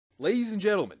Ladies and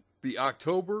gentlemen, the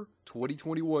October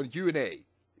 2021 Q&A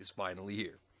is finally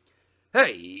here.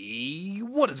 Hey,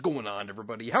 what is going on,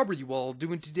 everybody? How are you all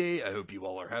doing today? I hope you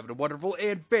all are having a wonderful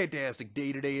and fantastic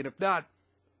day today, and if not,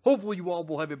 hopefully you all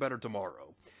will have a better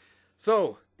tomorrow.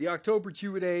 So, the October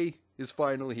Q&A is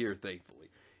finally here, thankfully.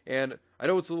 And I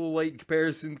know it's a little late in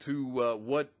comparison to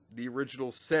what the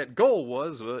original set goal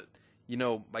was, but, you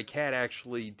know, my cat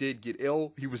actually did get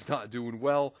ill. He was not doing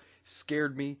well,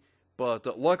 scared me.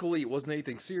 But luckily, it wasn't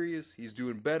anything serious. He's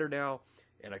doing better now,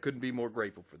 and I couldn't be more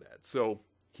grateful for that. So,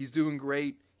 he's doing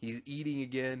great. He's eating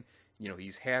again. You know,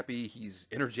 he's happy. He's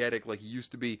energetic like he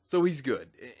used to be. So, he's good,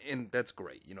 and that's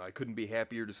great. You know, I couldn't be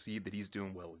happier to see that he's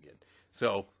doing well again.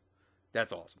 So,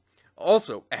 that's awesome.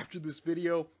 Also, after this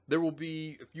video, there will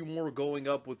be a few more going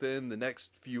up within the next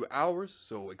few hours.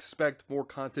 So, expect more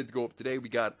content to go up today. We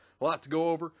got a lot to go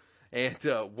over, and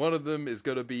one of them is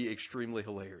going to be extremely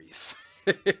hilarious.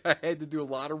 I had to do a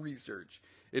lot of research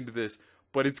into this,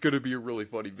 but it's going to be a really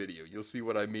funny video. You'll see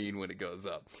what I mean when it goes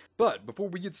up. But before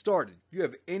we get started, if you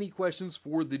have any questions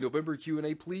for the November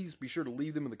Q&A, please be sure to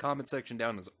leave them in the comment section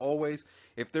down as always.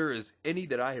 If there is any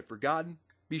that I have forgotten,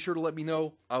 be sure to let me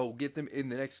know. I will get them in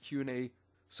the next Q&A.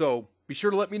 So be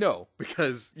sure to let me know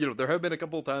because, you know, there have been a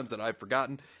couple of times that I've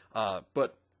forgotten,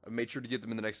 but I made sure to get them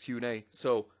in the next Q&A.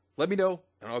 So let me know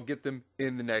and I'll get them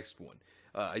in the next one.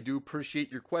 I do appreciate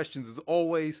your questions as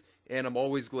always, and I'm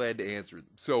always glad to answer them.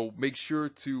 So make sure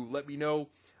to let me know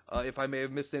if I may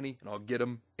have missed any, and I'll get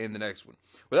them in the next one.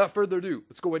 Without further ado,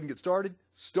 let's go ahead and get started,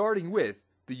 starting with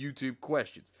the YouTube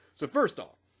questions. So first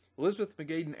off, Elizabeth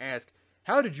McGaden asked,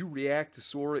 how did you react to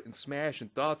Sora in Smash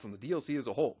and thoughts on the DLC as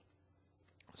a whole?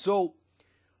 So,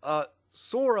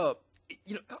 Sora,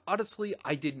 you know, honestly,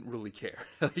 I didn't really care.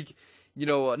 Like, you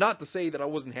know, not to say that I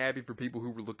wasn't happy for people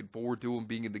who were looking forward to him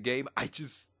being in the game. I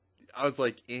was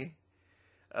like, eh.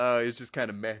 It's just kind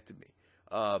of meh to me.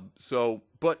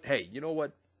 But hey, you know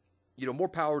what? You know, more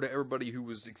power to everybody who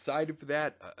was excited for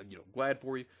that. You know, glad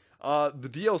for you. The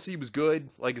DLC was good.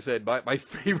 Like I said, my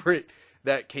favorite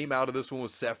that came out of this one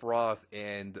was Sephiroth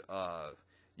and,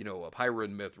 you know, Pyra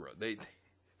and Mithra. They,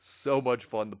 so much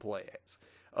fun to play as.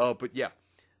 But yeah,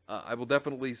 I will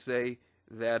definitely say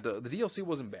that the DLC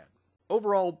wasn't bad.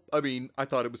 Overall, I mean, I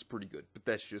thought it was pretty good, but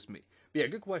that's just me. But yeah,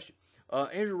 good question.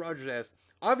 Andrew Rogers asked,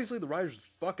 obviously the writers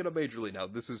are fucking up majorly now.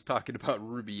 This is talking about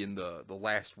Ruby in the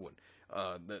last one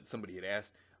that somebody had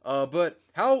asked. But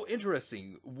how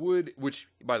interesting which,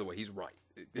 by the way, he's right.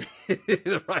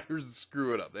 The writers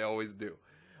screw it up. They always do.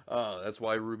 That's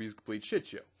why Ruby's a complete shit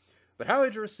show. But how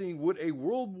interesting would a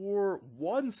World War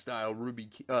I style Ruby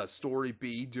story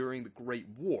be during the Great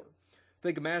War?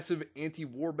 Think a massive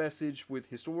anti-war message with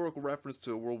historical reference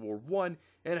to World War I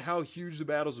and how huge the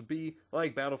battles would be,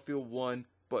 like Battlefield 1,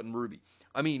 but in Ruby.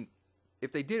 I mean,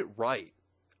 if they did it right,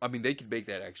 I mean, they could make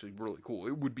that actually really cool.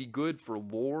 It would be good for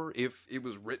lore if it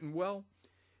was written well.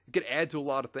 It could add to a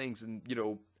lot of things and, you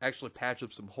know, actually patch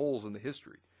up some holes in the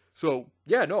history. So,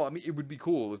 yeah, no, I mean, it would be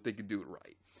cool if they could do it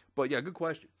right. But, yeah, good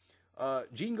question.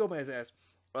 Gene Gomez asked,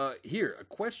 here, a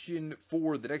question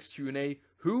for the next Q&A.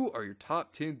 Who are your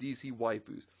top 10 DC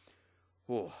waifus?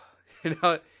 Oh,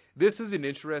 this is an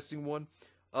interesting one.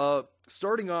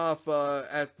 Starting off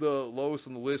at the lowest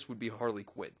on the list would be Harley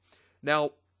Quinn.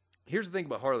 Now, here's the thing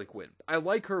about Harley Quinn. I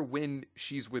like her when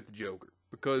she's with the Joker,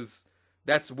 because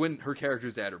that's when her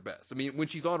character's at her best. I mean, when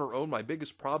she's on her own, my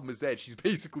biggest problem is that she's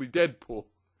basically Deadpool.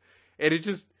 And it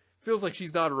just feels like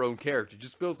she's not her own character. It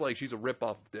just feels like she's a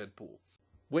ripoff of Deadpool.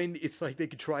 When it's like they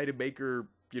could try to make her,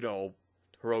 you know,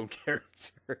 her own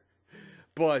character.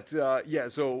 But, yeah,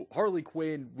 so Harley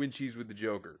Quinn, when she's with the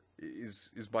Joker, is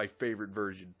my favorite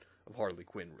version of Harley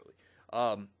Quinn,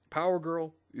 really. Power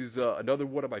Girl is another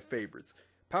one of my favorites.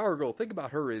 Power Girl, think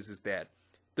about her is that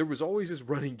there was always this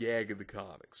running gag in the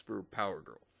comics for Power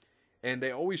Girl. And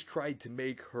they always tried to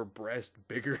make her breast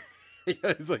bigger.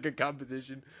 It's like a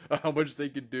competition of how much they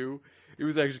could do. It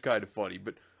was actually kind of funny.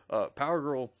 But Power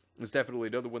Girl is definitely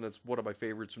another one that's one of my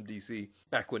favorites from DC.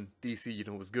 Back when DC, you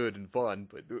know, was good and fun,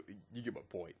 but you get my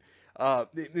point. And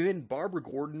then Barbara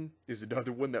Gordon is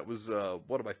another one that was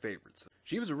one of my favorites.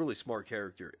 She was a really smart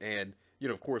character, and, you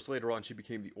know, of course, later on she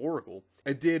became the Oracle,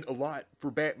 and did a lot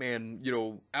for Batman, you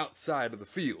know, outside of the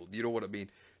field, you know what I mean?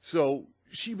 So,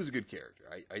 she was a good character.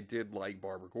 I did like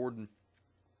Barbara Gordon.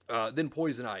 Then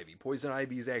Poison Ivy. Poison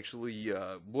Ivy is actually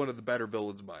one of the better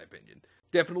villains in my opinion.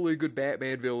 Definitely a good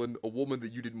Batman villain, a woman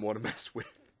that you didn't want to mess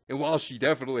with. And while she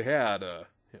definitely had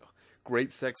you know,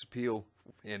 great sex appeal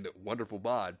and wonderful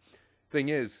bod, thing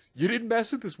is, you didn't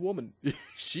mess with this woman.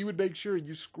 She would make sure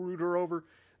you screwed her over.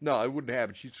 No, it wouldn't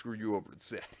happen. She'd screw you over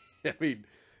instead. I mean,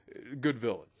 good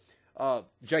villain.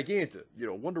 Giganta,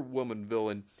 Wonder Woman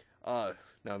villain.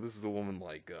 Now this is a woman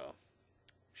like,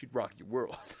 she'd rock your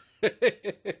world.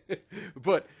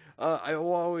 But I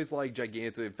will always like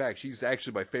Giganta. In fact, she's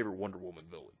actually my favorite Wonder Woman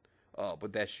villain.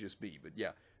 But that's just me. But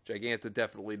yeah, Giganta,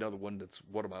 definitely another one that's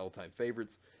one of my all-time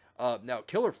favorites. Now,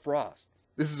 Killer Frost.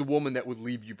 This is a woman that would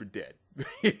leave you for dead.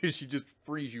 She just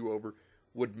freeze you over.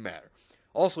 Wouldn't matter.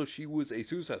 Also, she was a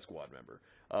Suicide Squad member,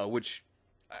 which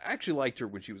I actually liked her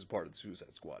when she was a part of the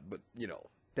Suicide Squad. But,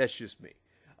 that's just me.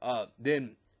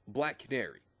 Then, Black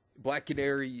Canary. Black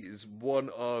Canary is one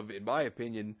of, in my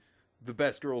opinion, the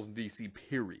best girls in DC,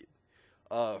 period.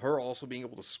 Her also being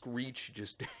able to screech,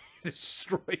 just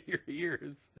destroy your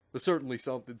ears. But certainly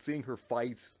something. Seeing her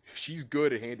fights, she's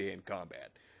good at hand-to-hand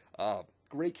combat.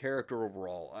 Great character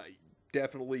overall.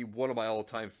 Definitely one of my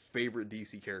all-time favorite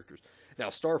DC characters. Now,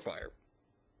 Starfire.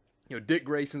 Dick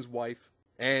Grayson's wife.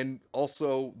 And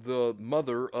also the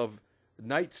mother of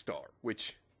Nightstar,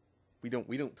 which we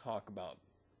don't talk about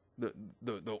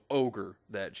the ogre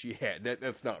that she had.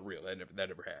 That's not real. That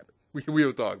never happened. We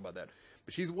don't talk about that.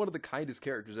 But she's one of the kindest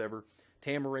characters ever.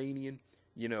 Tamaranian,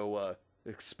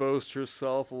 exposed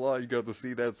herself a lot. You got to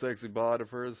see that sexy bod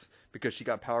of hers because she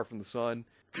got power from the sun.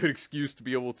 Good excuse to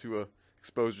be able to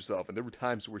expose yourself. And there were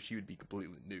times where she would be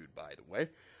completely nude, by the way.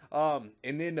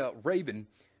 And then Raven.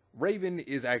 Raven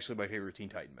is actually my favorite Teen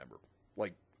Titan member,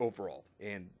 like, overall.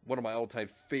 And one of my all-time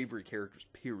favorite characters,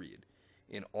 period,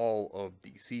 in all of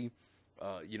DC.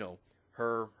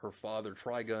 Her father,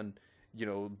 Trigun,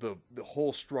 the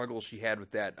whole struggle she had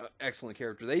with that. Excellent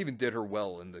character. They even did her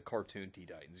well in the cartoon Teen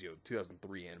Titans,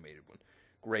 2003 animated one.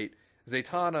 Great.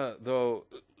 Zatanna, though,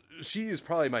 she is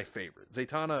probably my favorite.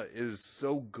 Zatanna is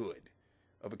so good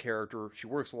of a character. She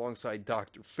works alongside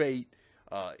Dr. Fate,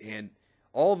 and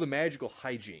all the magical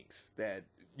hijinks that,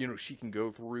 she can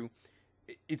go through.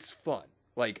 It's fun.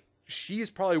 Like, she is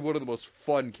probably one of the most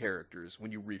fun characters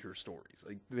when you read her stories.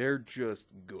 Like, they're just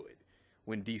good.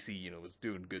 When DC, is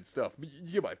doing good stuff. But you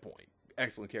get my point.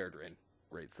 Excellent character and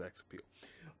great sex appeal.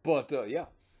 But, yeah.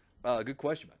 Good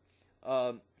question,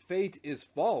 man. Fate is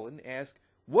Fallen asks,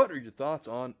 what are your thoughts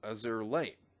on Azur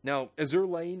Lane? Now, Azur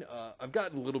Lane, I've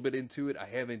gotten a little bit into it. I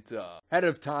haven't had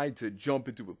enough time to jump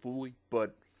into it fully,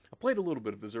 but I played a little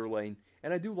bit of Azur Lane,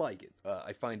 and I do like it.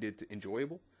 I find it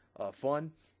enjoyable,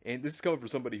 fun, and this is coming from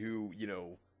somebody who,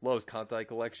 loves Kantai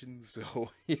collections,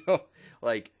 so,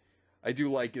 I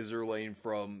do like Azur Lane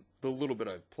from the little bit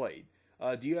I've played.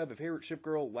 Do you have a favorite ship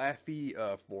girl? Laffy,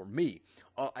 for me.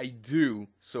 I do,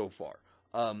 so far.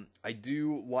 I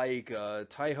do like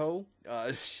Taiho.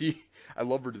 I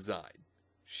love her design.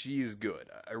 She is good.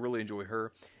 I really enjoy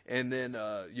her. And then,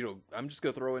 I'm just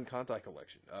going to throw in Kantai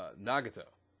Collection. Nagato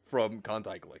from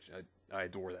Kantai Collection. I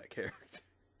adore that character.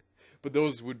 But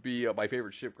those would be my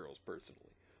favorite ship girls, personally.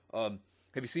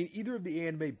 Have you seen either of the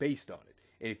anime based on it?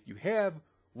 And if you have,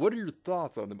 what are your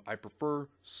thoughts on them? I prefer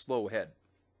Slow Head.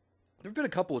 There have been a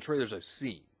couple of trailers I've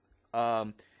seen.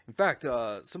 In fact,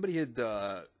 somebody had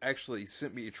actually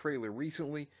sent me a trailer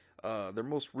recently. Their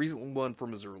most recent one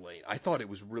from Azur Lane. I thought it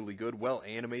was really good, well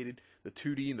animated. The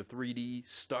 2D and the 3D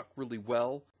stuck really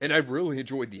well. And I really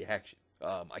enjoyed the action.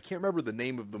 I can't remember the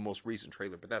name of the most recent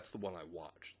trailer, but that's the one I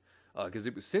watched. Because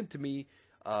it was sent to me,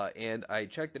 and I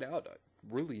checked it out. I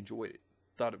really enjoyed it.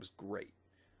 Thought it was great.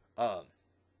 But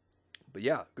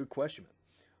yeah, good question,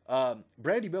 man.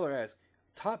 Brandy Miller asks,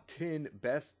 top 10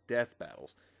 best death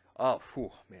battles.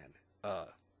 Man.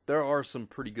 There are some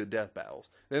pretty good death battles.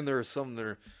 Then there are some that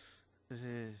are...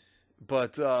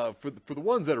 But for the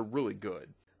ones that are really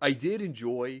good, I did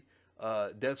enjoy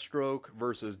Deathstroke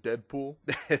versus Deadpool.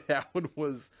 That one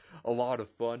was a lot of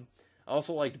fun. I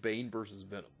also liked Bane versus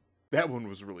Venom. That one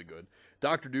was really good.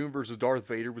 Doctor Doom versus Darth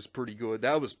Vader was pretty good.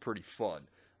 That was pretty fun.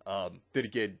 Then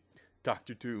again,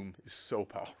 Doctor Doom is so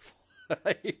powerful.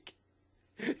 Like,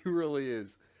 he really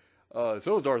is.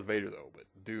 So is Darth Vader, though, but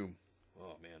Doom,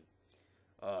 oh, man.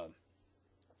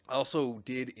 I also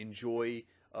did enjoy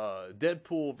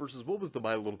Deadpool versus, what was the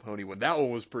My Little Pony one? That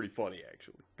one was pretty funny,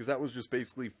 actually. Because that was just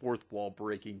basically fourth wall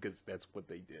breaking, because that's what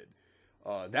they did.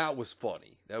 That was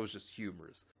funny. That was just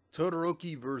humorous.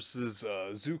 Todoroki versus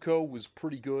Zuko was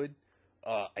pretty good.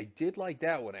 I did like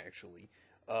that one, actually.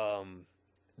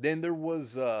 Then there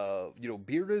was,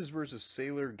 Beardas versus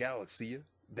Sailor Galaxia.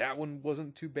 That one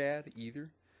wasn't too bad,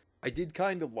 either. I did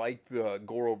kind of like the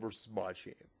Goro versus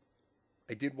Machamp.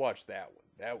 I did watch that one.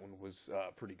 That one was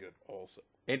pretty good, also.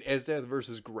 And Esdeath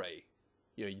versus Gray.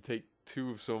 You take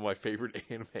two of some of my favorite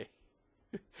anime.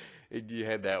 And you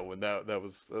had that one. That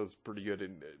was pretty good.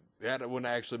 And that one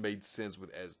actually made sense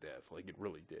with Esdeath. Like, it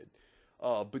really did.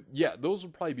 But yeah, those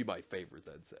would probably be my favorites,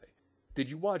 I'd say. Did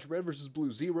you watch Red vs.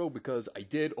 Blue Zero? Because I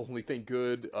did. Only thing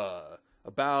good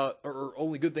about, or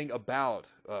only good thing about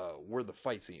were the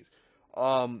fight scenes.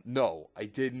 No, I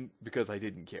didn't, because I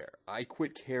didn't care. I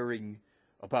quit caring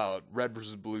about Red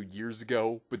vs. Blue years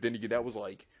ago, but then again, that was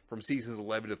like from seasons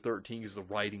 11 to 13 because the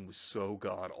writing was so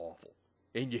god awful.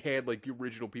 And you had like the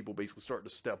original people basically starting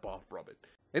to step off from it.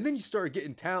 And then you started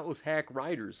getting talentless hack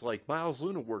writers like Miles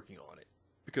Luna working on it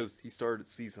because he started at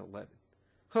season 11.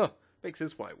 Huh, makes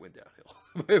sense why it went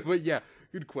downhill. But yeah,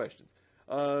 good questions.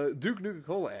 Duke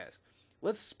Nuka-Cola asks,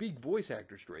 let's speak voice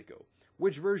actors, Draco.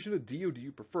 Which version of Dio do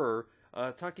you prefer?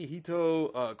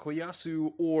 Takehito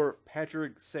Koyasu or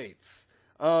Patrick Saints?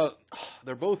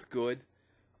 They're both good.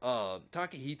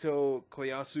 Takehito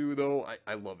Koyasu, though,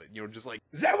 I love it. You know, just like,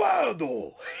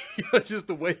 Zawado! You know, just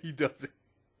the way he does it.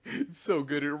 It's so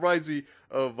good. It reminds me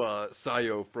of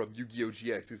Sayo from Yu-Gi-Oh!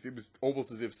 GX. It was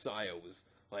almost as if Sayo was,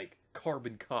 like,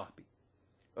 carbon copy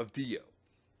of Dio.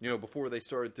 You know, before they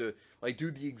started to, like,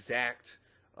 do the exact,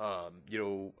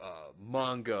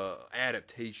 manga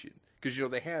adaptation. Because, you know,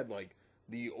 they had, like,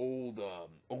 the old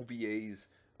OVAs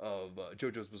of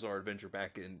JoJo's Bizarre Adventure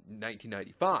back in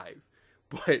 1995.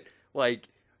 But, like,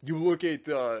 you look at,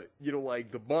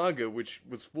 like, the manga, which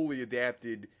was fully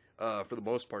adapted for the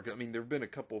most part. I mean, there have been a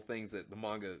couple of things that the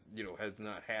manga, has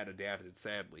not had adapted,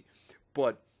 sadly.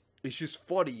 But it's just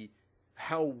funny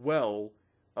how well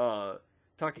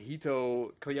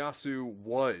Takehito Koyasu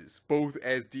was, both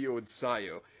as Dio and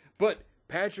Sayo. But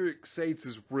Patrick Saints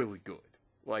is really good.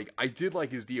 Like, I did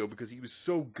like his Dio because he was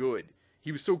so good.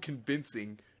 He was so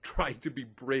convincing trying to be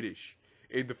British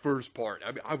in the first part.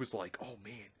 I mean, I was like, oh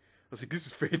man. I was like, this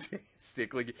is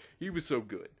fantastic. Like, he was so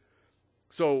good.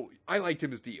 So, I liked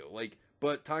him as Dio. Like,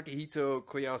 but Takehito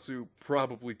Koyasu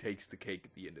probably takes the cake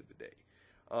at the end of the day.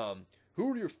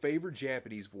 Who are your favorite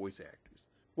Japanese voice actors?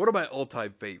 One of my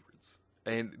all-time favorites,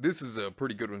 and this is a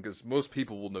pretty good one because most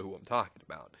people will know who I'm talking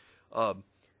about.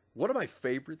 One of my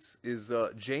favorites is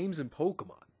James in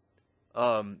Pokemon.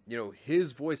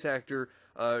 His voice actor,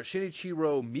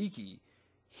 Shinichiro Miki,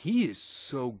 he is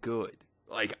so good.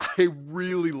 Like, I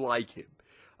really like him.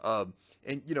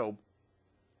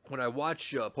 When I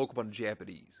watch Pokemon in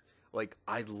Japanese, like,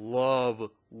 I love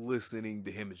listening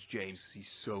to him as James. He's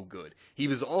so good. He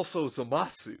was also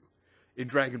Zamasu in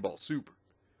Dragon Ball Super,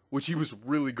 which he was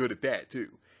really good at that,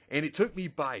 too. And it took me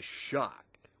by shock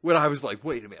when I was like,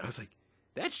 wait a minute. I was like,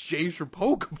 that's James from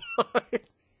Pokemon.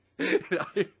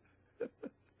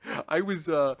 I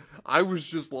was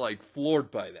just like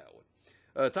floored by that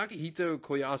one. Takehito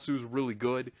Koyasu is really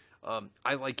good.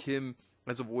 I like him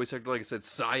as a voice actor. Like I said,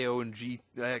 Sayo and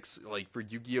GX, like for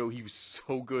Yu-Gi-Oh, he was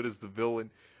so good as the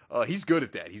villain. He's good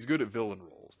at that. He's good at villain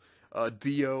roles.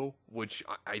 Dio, which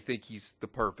I think he's the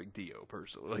perfect Dio,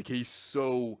 personally. Like, he's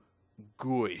so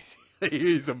good.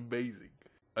 He's amazing.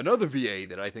 Another VA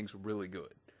that I think's really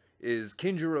good is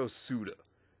Kinjiro Suda.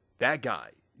 That guy.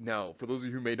 Now, for those of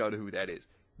you who may not know who that is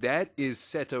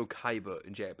Seto Kaiba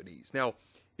in Japanese. Now,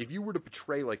 if you were to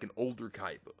portray like an older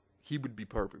Kaiba, he would be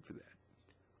perfect for that.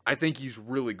 I think he's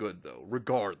really good, though,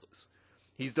 regardless.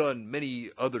 He's done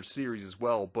many other series as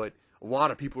well, but a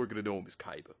lot of people are going to know him as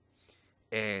Kaiba.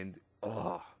 And,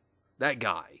 that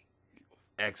guy,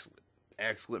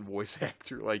 excellent voice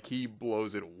actor. Like, he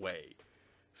blows it away.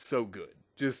 So good.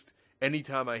 Just,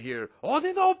 anytime I hear,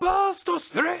 Oni no burst to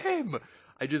stream!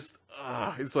 I just,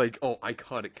 it's like,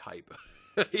 iconic Kaiba.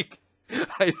 Like,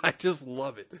 I just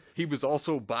love it. He was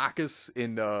also Bacchus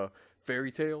in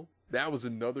Fairy Tail. That was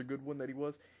another good one that he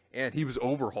was. And he was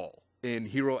Overhaul in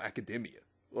Hero Academia.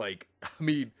 Like, I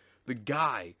mean, the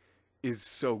guy is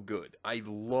so good. I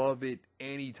love it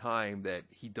anytime that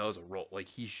he does a role. Like,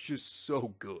 he's just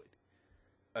so good.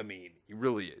 I mean, he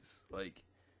really is. Like,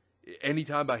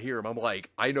 anytime I hear him, I'm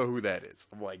like, I know who that is.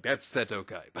 I'm like, that's Seto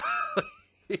Kaiba.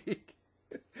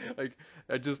 Like,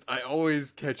 I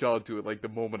always catch on to it, like, the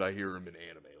moment I hear him in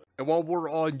anime. And while we're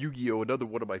on Yu-Gi-Oh!, another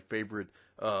one of my favorite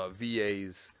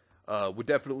VAs would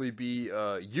definitely be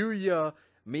Yuya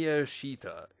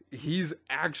Miyashita. He's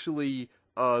actually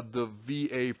the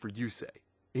VA for Yusei.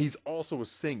 He's also a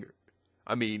singer.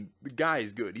 I mean, the guy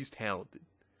is good. He's talented.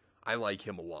 I like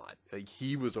him a lot. Like,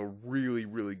 he was a really,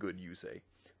 really good Yusei.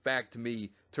 In fact, to me, in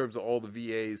terms of all the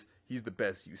VAs, he's the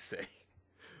best Yusei.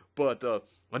 But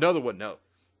another one, no,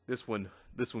 this one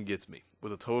gets me,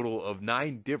 with a total of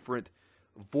 9 different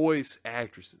voice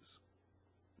actresses.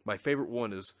 My favorite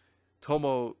one is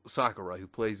Tomo Sakura, who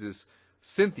plays this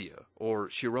Cynthia, or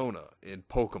Sharona, in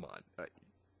Pokemon.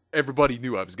 Everybody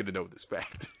knew I was going to know this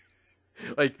fact.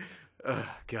 Like,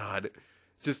 God,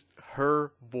 just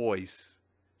her voice,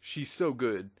 she's so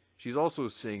good. She's also a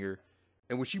singer,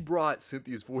 and when she brought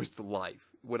Cynthia's voice to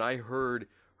life, when I heard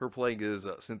her playing as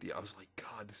Cynthia, I was like,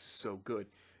 God, this is so good.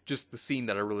 Just the scene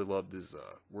that I really loved is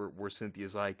where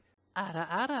Cynthia's like, Ada,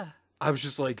 Ada. I was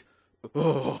just like,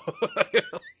 oh.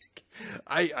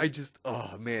 I just,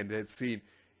 oh man, that scene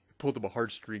pulled at my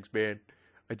heartstrings, man.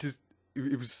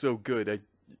 It was so good. I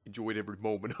enjoyed every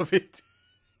moment of it.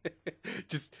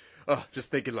 just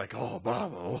thinking like, oh,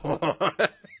 mama.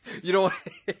 You know,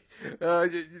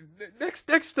 next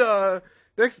to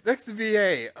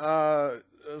VA,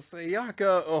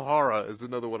 Sayaka Ohara is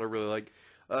another one I really like.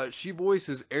 She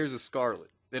voices Erza Scarlet,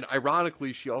 and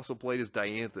ironically, she also played as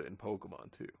Diantha in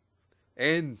Pokemon too.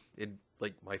 And in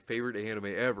like my favorite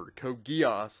anime ever, Code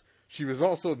Geass, she was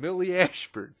also Millie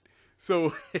Ashford.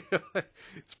 So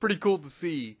it's pretty cool to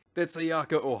see that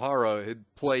Sayaka Ohara had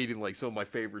played in like some of my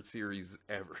favorite series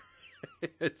ever.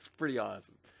 It's pretty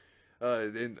awesome.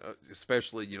 And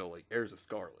especially, you know, like Erza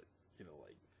Scarlet, you know,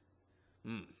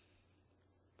 like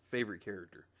favorite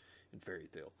character in Fairy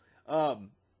Tail.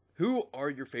 Who are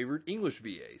your favorite English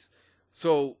VAs?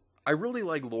 So I really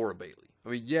like Laura Bailey. I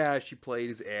mean, yeah, she played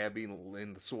as Abby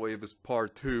in the Soyavas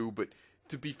Part 2, but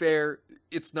to be fair,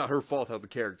 it's not her fault how the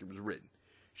character was written.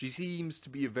 She seems to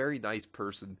be a very nice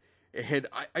person, and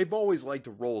I've always liked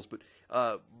her roles, but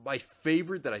my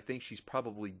favorite that I think she's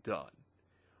probably done,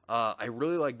 I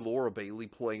really like Laura Bailey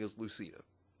playing as Lucina.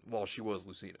 Well, she was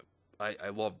Lucina. I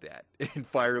loved that. In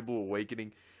Fire Emblem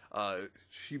Awakening,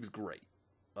 she was great.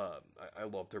 I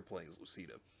loved her playing as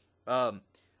Lucina.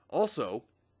 Also,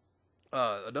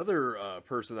 another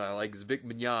person that I like is Vic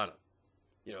Mignogna.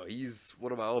 You know, he's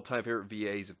one of my all-time favorite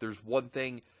VAs. If there's one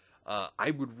thing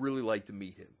I would really like to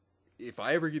meet him, if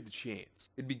I ever get the chance,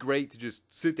 it'd be great to just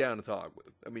sit down and talk with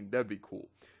him. I mean, that'd be cool.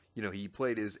 You know, he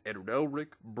played as Edward Elric,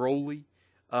 Broly.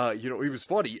 You know, he was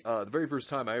funny. The very first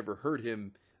time I ever heard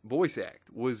him voice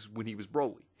act was when he was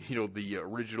Broly. You know, the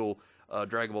original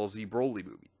Dragon Ball Z Broly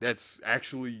movie. That's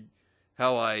actually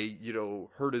how I, you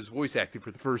know, heard his voice acting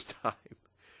for the first time.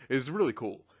 It was really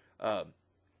cool.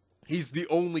 He's the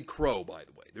only Crow, by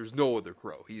the way. There's no other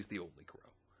Crow. He's the only Crow.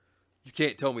 You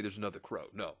can't tell me there's another Crow.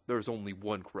 No, there's only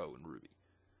one Crow in Ruby.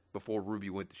 Before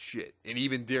Ruby went to shit. And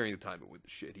even during the time it went to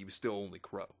shit, he was still only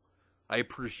Crow. I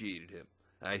appreciated him.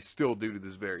 And I still do to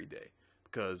this very day.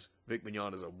 Because Vic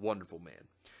Mignogna is a wonderful man.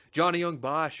 Johnny Young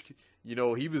Bosch, you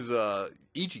know, he was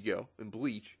Ichigo in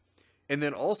Bleach. And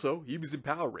then also, he was in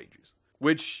Power Rangers.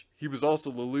 Which, he was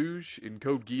also Lelouch in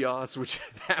Code Geass, which,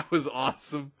 that was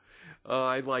awesome.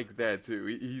 I like that too.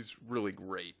 He's really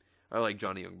great. I like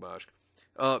Johnny Young Bosch.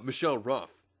 Michelle Ruff.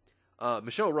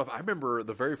 Michelle Ruff, I remember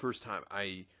the very first time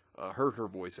I heard her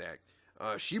voice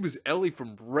act. She was Ellie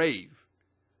from Brave.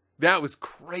 That was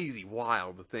crazy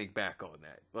wild to think back on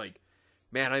that. Like,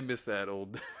 man, I miss that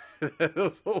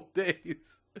those old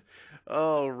days.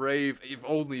 Oh, Rave. If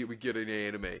only we get an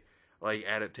anime, like,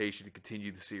 adaptation to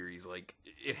continue the series. Like,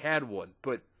 it had one,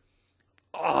 but,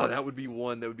 oh, that would be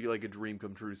one that would be like a dream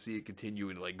come true to see it continue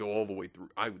and, like, go all the way through.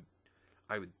 I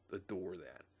would adore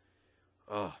that.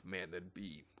 Oh, man, that'd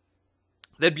be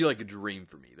like a dream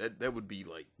for me. That would be,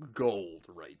 like, gold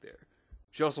right there.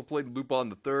 She also played Lupin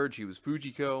the Third. She was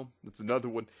Fujiko. That's another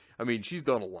one. I mean, she's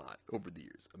done a lot over the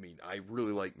years. I mean, I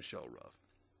really like Michelle Ruff.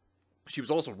 She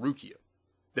was also Rukia.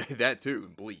 That, too,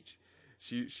 in Bleach.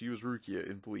 She was Rukia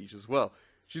in Bleach as well.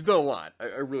 She's done a lot. I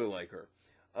really like her.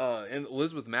 And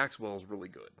Elizabeth Maxwell is really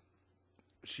good.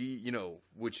 She, you know,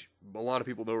 which a lot of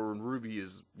people know her in Ruby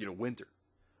is, you know, Winter.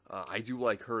 I do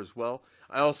like her as well.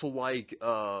 I also like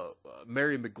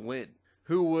Mary McGlynn,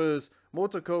 who was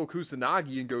Motoko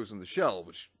Kusanagi in Ghost in the Shell,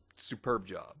 which, superb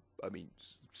job. I mean,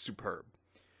 superb.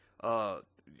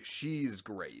 She's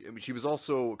great. I mean, she was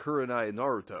also Kurenai in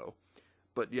Naruto.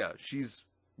 But yeah, she's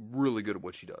really good at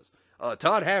what she does.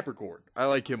 Todd Haberkorn, I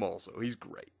like him also. He's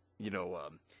great. You know,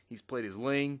 he's played as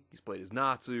Ling, he's played as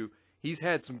Natsu. He's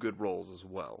had some good roles as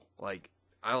well. Like,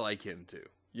 I like him too.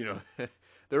 You know,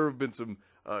 there have been some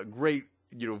great,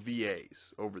 you know,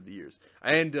 VAs over the years.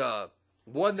 And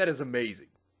one that is amazing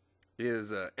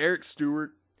is Eric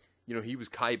Stewart. You know, he was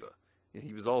Kaiba. And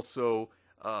he was also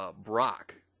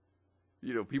Brock.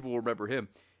 You know, people will remember him.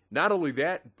 Not only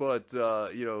that, but,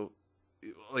 you know,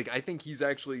 like, I think he's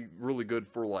actually really good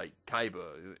for, like,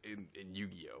 Kaiba in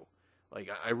Yu-Gi-Oh!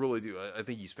 Like, I really do. I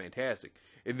think he's fantastic.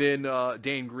 And then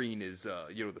Dan Green is,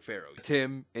 you know, the Pharaoh.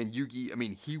 Tim and Yugi, I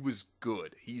mean, he was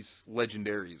good. He's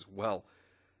legendary as well.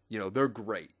 You know, they're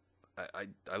great.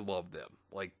 I love them.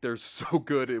 Like, they're so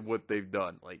good at what they've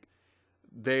done. Like,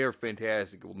 they are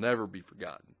fantastic. Will never be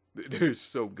forgotten. They're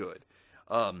so good.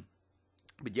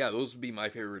 But yeah, those would be my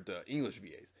favorite English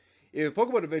VAs. If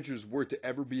Pokemon Adventures were to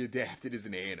ever be adapted as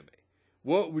an anime,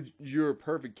 what would your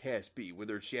perfect cast be,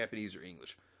 whether it's Japanese or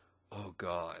English? Oh,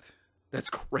 God. That's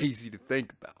crazy to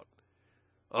think about.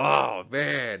 Oh,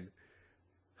 man.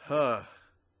 Huh.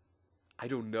 I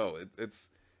don't know. That's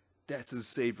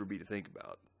insane for me to think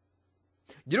about.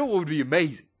 You know what would be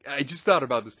amazing? I just thought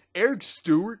about this. Eric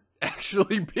Stewart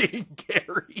actually being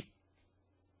Gary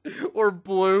or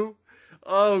Blue.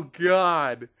 Oh,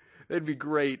 God. That'd be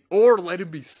great. Or let him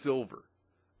be Silver.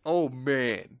 Oh,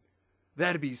 man.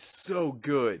 That'd be so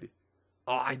good.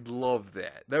 Oh, I'd love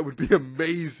that. That would be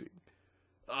amazing.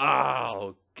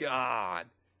 Oh, God.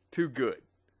 Too good.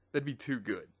 That'd be too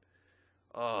good.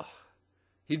 Oh,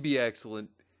 he'd be excellent.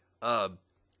 You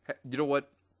know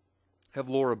what? Have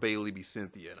Laura Bailey be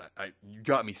Cynthia. And you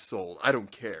got me sold. I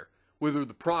don't care. Whether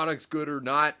the product's good or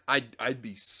not, I'd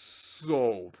be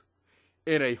sold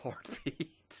in a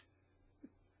heartbeat.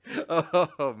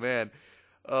 Oh, man.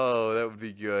 Oh, that would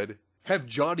be good. Have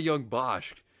Johnny Young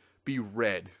Bosch be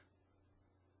Red.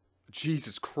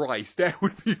 Jesus Christ, that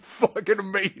would be fucking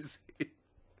amazing.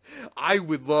 I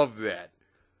would love that.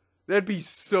 That'd be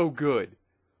so good.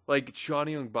 Like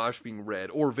Johnny Young Bosch being Red,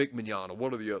 or Vic Mignogna,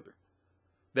 one or the other.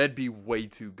 That'd be way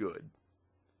too good.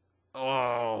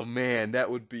 Oh, man, that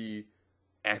would be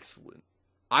excellent.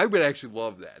 I would actually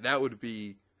love that. That would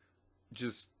be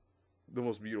just the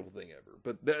most beautiful thing ever.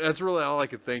 But that's really all I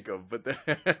could think of. But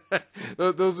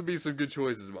those would be some good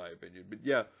choices, in my opinion. But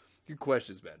yeah, good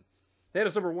questions, man.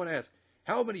 Thanos number 1 asks,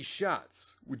 how many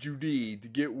shots would you need to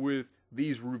get with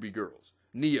these Ruby girls?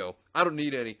 Neo, I don't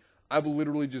need any. I will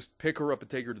literally just pick her up and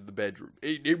take her to the bedroom.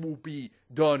 It will be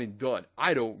done and done.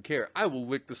 I don't care. I will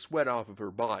lick the sweat off of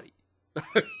her body.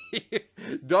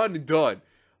 Done and done.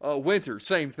 Winter,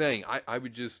 same thing. I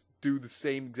would just do the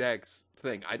same exact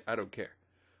thing. I don't care.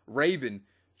 Raven,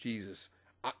 Jesus.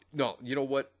 No, you know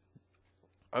what?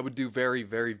 I would do very,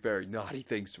 very, very naughty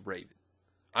things to Raven.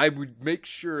 I would make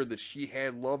sure that she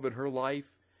had love in her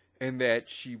life and that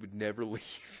she would never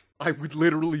leave. I would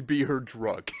literally be her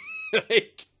drug.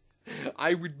 Like,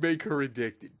 I would make her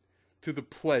addicted to the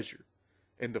pleasure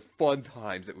and the fun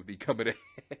times that would be coming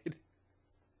ahead.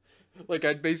 Like,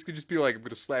 I'd basically just be like, I'm going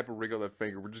to slap a ring on that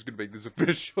finger. We're just going to make this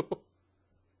official.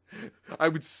 I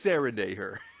would serenade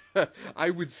her. I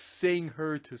would sing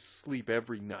her to sleep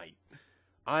every night.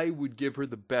 I would give her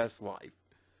the best life.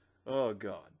 Oh,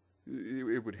 God.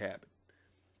 It would happen.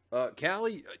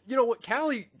 Callie, you know what?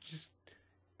 Callie, just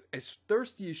as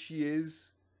thirsty as she is,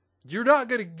 you're not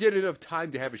going to get enough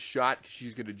time to have a shot because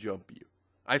she's going to jump you.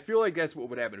 I feel like that's what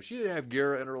would happen. If she didn't have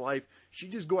Gara in her life,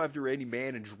 she'd just go after any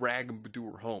man and drag him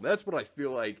to her home. That's what I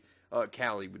feel like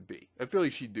Callie would be. I feel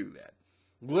like she'd do that.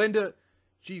 Glinda,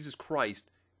 Jesus Christ.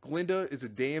 Glinda is a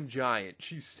damn giant.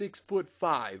 She's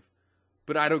 6'5",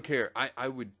 but I don't care.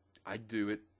 I'd do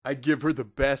it. I'd give her the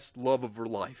best love of her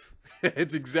life.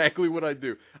 It's exactly what I'd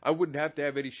do. I wouldn't have to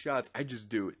have any shots. I'd just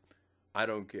do it. I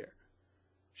don't care.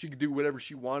 She could do whatever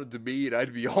she wanted to me, and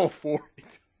I'd be all for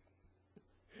it.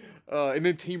 And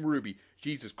then Team Ruby.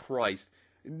 Jesus Christ.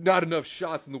 Not enough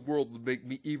shots in the world to make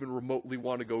me even remotely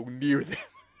want to go near them,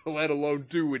 let alone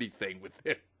do anything with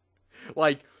them.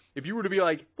 Like, if you were to be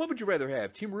like, what would you rather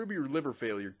have, Team Ruby or liver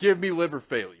failure? Give me liver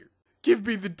failure. Give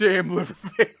me the damn liver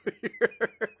failure.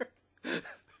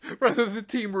 Rather than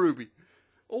Team Ruby.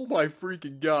 Oh my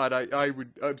freaking God,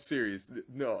 I'm serious.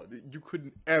 No, you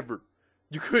couldn't ever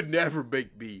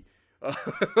make me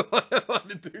want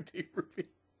to do Team Ruby.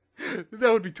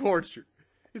 That would be torture.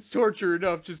 It's torture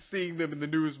enough just seeing them in the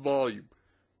newest volume.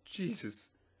 Jesus.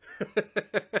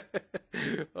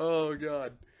 Oh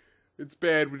God. It's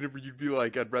bad whenever you'd be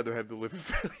like, I'd rather have the liver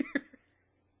failure.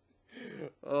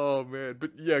 Oh man.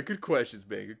 But yeah, good questions,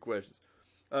 man. Good questions.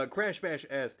 Crash Bash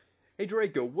asks, hey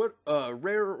Draco, what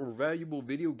rare or valuable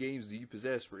video games do you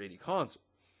possess for any console?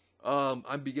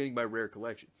 I'm beginning my rare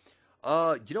collection.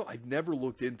 I've never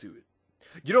looked into it.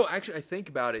 Actually, I think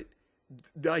about it.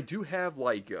 I do have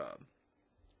like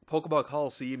Pokemon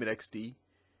Coliseum and XD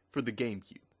for the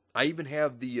GameCube. I even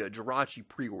have the Jirachi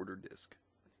pre-order disc.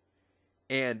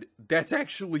 And that's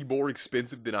actually more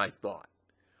expensive than I thought.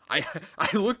 I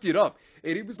looked it up,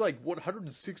 and it was like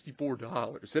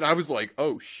 $164. And I was like,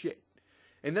 oh shit.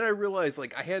 And then I realized,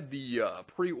 like, I had the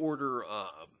pre-order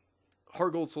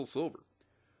Heart Gold Soul Silver.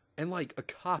 And like a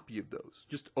copy of those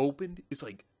just opened is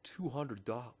like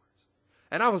 $200.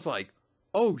 And I was like,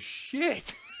 oh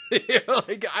shit.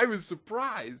 Like, I was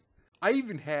surprised. I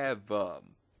even have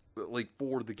like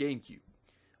for the GameCube.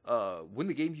 When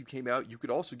the GameCube came out, you could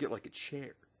also get like a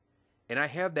chair. And I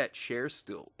have that chair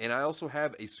still. And I also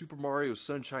have a Super Mario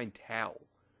Sunshine towel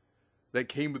that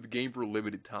came with the game for a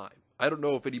limited time. I don't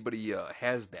know if anybody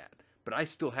has that, but I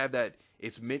still have that.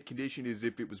 It's mint condition as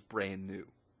if it was brand new.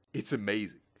 It's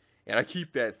amazing. And I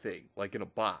keep that thing, like, in a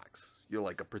box. You know,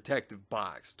 like a protective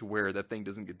box to where that thing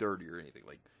doesn't get dirty or anything.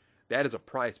 Like, that is a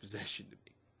prized possession to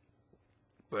me.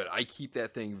 But I keep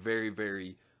that thing very,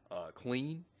 very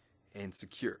clean and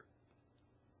secure.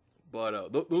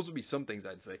 But those would be some things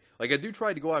I'd say. Like, I do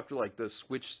try to go after, like, the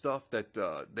Switch stuff that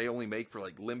they only make for,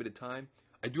 like, limited time.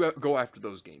 I do go after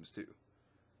those games, too.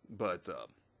 But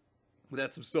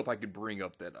that's some stuff I could bring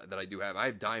up that I do have. I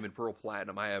have Diamond, Pearl,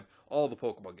 Platinum. I have all the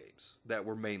Pokemon games that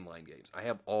were mainline games. I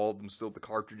have all of them still, the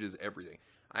cartridges, everything.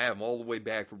 I have them all the way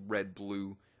back from Red,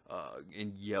 Blue,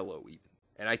 and Yellow, even.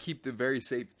 And I keep them very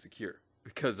safe and secure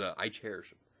because I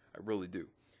cherish them. I really do.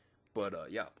 But,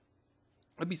 yeah.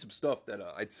 That'd be some stuff that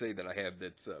I'd say that I have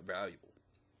that's valuable.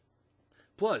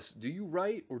 Plus, do you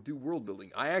write or do world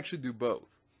building? I actually do both.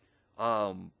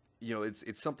 You know,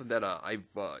 it's something that I've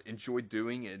enjoyed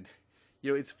doing, and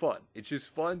you know, it's fun. It's just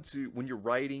fun to when you're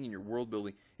writing and you're world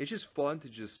building. It's just fun to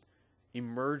just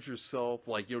immerse yourself,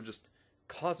 like, you know, just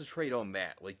concentrate on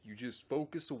that. Like, you just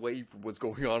focus away from what's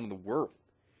going on in the world,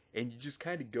 and you just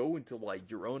kind of go into like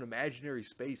your own imaginary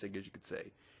space, I guess you could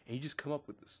say, and you just come up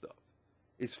with this stuff.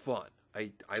 It's fun.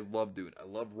 I love doing it. I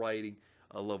love writing.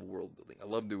 I love world building. I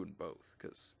love doing both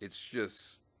because it's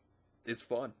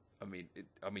fun. I mean,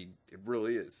 it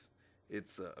really is.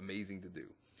 It's amazing to do.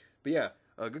 But yeah,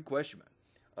 good question,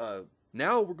 man.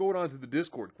 Now we're going on to the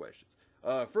Discord questions.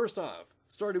 First off,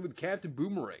 started with Captain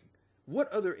Boomerang. What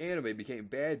other anime became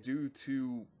bad due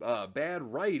to bad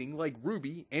writing like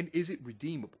Ruby, and is it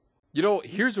redeemable? You know,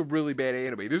 here's a really bad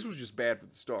anime. This was just bad from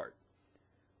the start.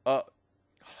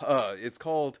 It's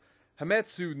called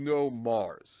Hametsu no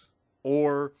Mars,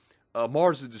 or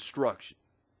Mars of Destruction.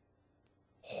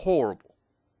 Horrible.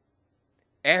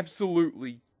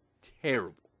 Absolutely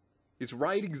terrible. Its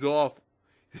writing's awful.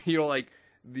 You know, like,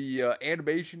 the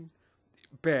animation,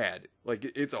 bad. Like,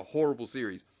 it's a horrible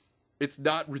series. It's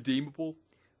not redeemable,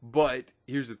 but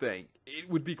here's the thing. It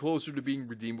would be closer to being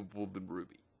redeemable than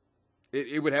Ruby.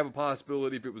 It would have a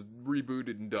possibility if it was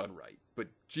rebooted and done right. But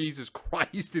Jesus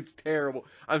Christ, it's terrible.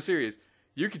 I'm serious.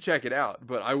 You can check it out,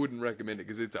 but I wouldn't recommend it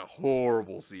because it's a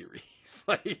horrible series.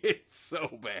 Like, it's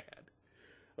so bad.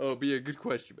 Oh, be a good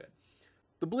question, man.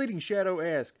 The Bleeding Shadow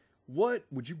asks, what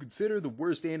would you consider the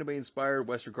worst anime-inspired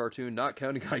Western cartoon, not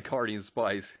counting Guardian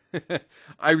Spice?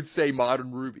 I would say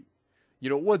Modern Ruby. You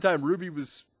know, one time Ruby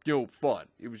was, you know, fun.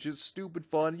 It was just stupid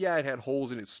fun. Yeah, it had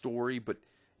holes in its story, but,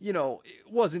 you know, it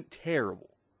wasn't terrible.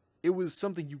 It was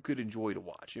something you could enjoy to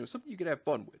watch. You know, something you could have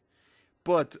fun with.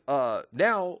 But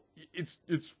now, it's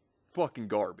fucking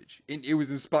garbage. And it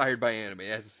was inspired by anime.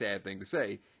 That's a sad thing to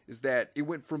say, is that it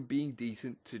went from being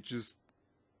decent to just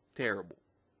terrible.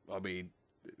 I mean,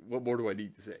 what more do I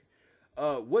need to say?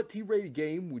 What T-rated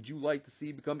game would you like to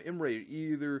see become M-rated,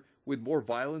 either with more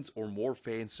violence or more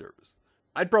fan service?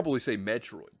 I'd probably say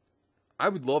Metroid. I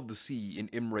would love to see an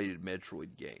M-rated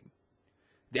Metroid game.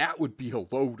 That would be a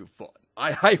load of fun.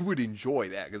 I would enjoy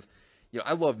that, because, you know,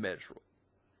 I love Metroid.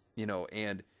 You know,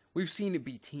 and we've seen it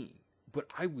be teen. But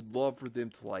I would love for them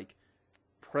to, like,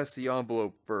 press the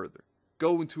envelope further.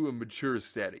 Go into a mature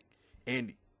setting.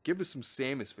 And give us some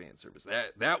Samus fan service.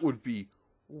 That would be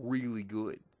really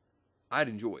good. I'd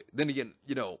enjoy it. Then again,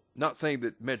 you know, not saying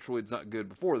that Metroid's not good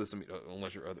before this. I mean,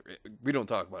 unless you're other, we don't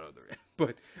talk about other,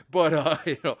 but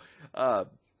you know,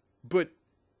 but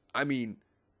I mean,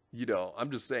 you know,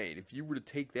 I'm just saying, if you were to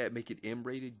take that, make it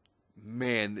M-rated,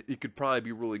 man, it could probably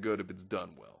be really good if it's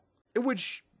done well. In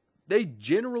which they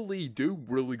generally do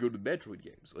really good with Metroid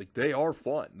games. Like, they are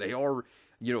fun. They are,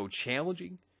 you know,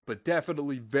 challenging, but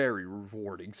definitely very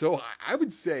rewarding. So I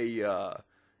would say,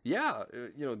 yeah,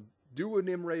 you know, do an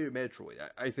M-rated Metroid.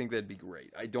 I think that'd be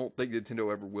great. I don't think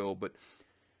Nintendo ever will, but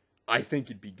I think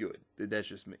it'd be good. That's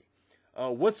just me.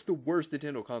 What's the worst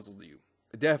Nintendo console to you?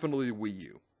 Definitely the Wii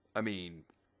U. I mean,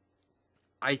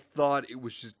 I thought it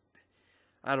was just,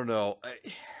 I don't know.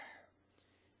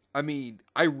 I mean,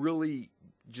 I really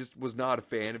just was not a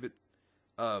fan of it.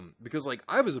 Because, like,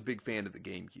 I was a big fan of the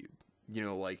GameCube. You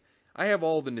know, like, I have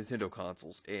all the Nintendo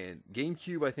consoles, and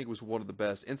GameCube, I think, was one of the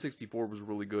best. N64 was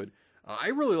really good. I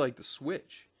really liked the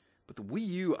Switch, but the Wii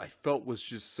U, I felt, was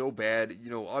just so bad.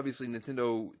 You know, obviously,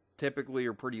 Nintendo typically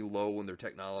are pretty low in their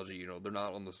technology. You know, they're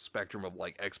not on the spectrum of,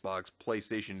 like, Xbox,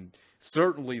 PlayStation,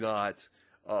 certainly not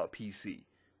PC.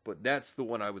 But that's the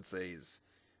one I would say is,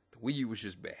 the Wii U was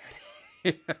just bad.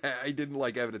 I didn't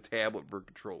like having a tablet for a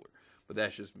controller, but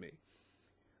that's just me.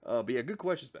 But yeah, good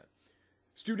questions, man.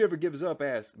 Stu Never Gives Up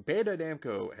asks, Bandai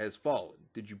Namco has fallen.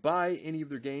 Did you buy any of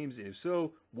their games? And if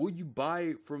so, will you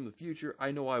buy from the future?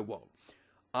 I know I won't.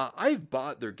 I've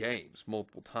bought their games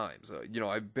multiple times. You know,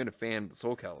 I've been a fan of the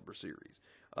Soul Calibur series.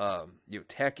 You know,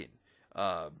 Tekken.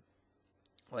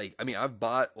 Like, I mean, I've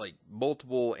bought like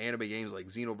multiple anime games like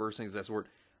Xenoverse, things of that sort.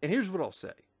 And here's what I'll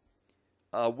say.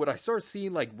 When I start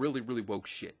seeing like really, really woke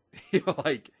shit,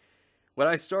 like when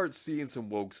I start seeing some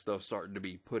woke stuff starting to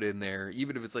be put in there,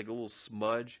 even if it's like a little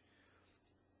smudge,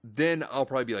 then I'll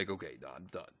probably be like, okay, no, I'm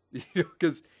done.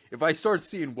 Because if I start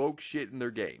seeing woke shit in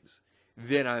their games,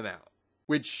 then I'm out.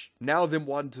 Which now them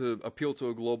wanting to appeal to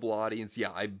a global audience,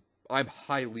 yeah, I'm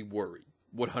highly worried,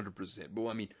 100%. But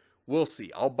I mean, we'll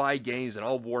see. I'll buy games and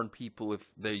I'll warn people if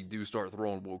they do start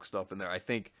throwing woke stuff in there. I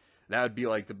think that would be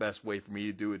like the best way for me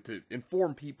to do it, to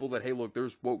inform people that, hey, look,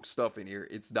 there's woke stuff in here.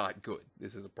 It's not good.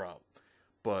 This is a problem.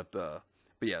 But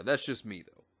yeah, that's just me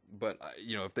though. But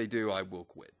if they do, I will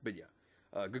quit. But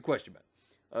yeah, good question,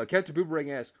 man. Captain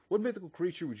Boomerang asks, what mythical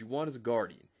creature would you want as a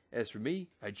guardian? As for me,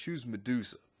 I'd choose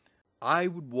Medusa. I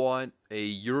would want a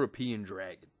European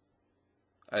dragon.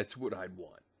 That's what I'd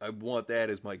want. I want that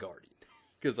as my guardian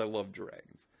because I love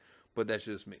dragons. But that's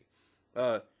just me.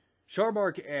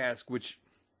 Sharmark asks, which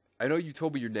I know you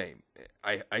told me your name.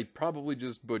 I probably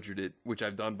just butchered it, which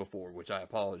I've done before, which I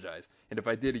apologize. And if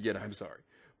I did again, I'm sorry.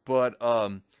 But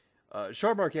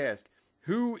Sharmark asks,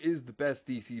 who is the best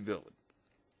DC villain?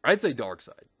 I'd say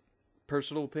Darkseid.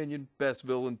 Personal opinion, best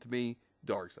villain to me,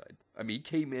 Darkseid. I mean, he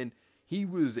came in, he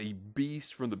was a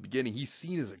beast from the beginning. He's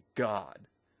seen as a god.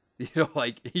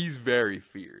 Like, he's very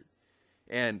feared.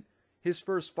 And his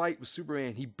first fight with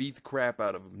Superman, he beat the crap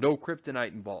out of him. No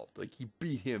kryptonite involved. Like, he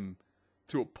beat him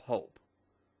to a pulp.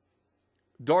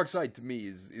 Darkseid to me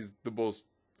is the most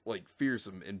like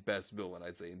fearsome and best villain,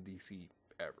 I'd say, in DC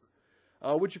ever.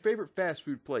 What's your favorite fast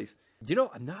food place?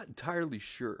 I'm not entirely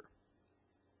sure.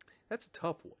 That's a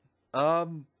tough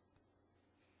one.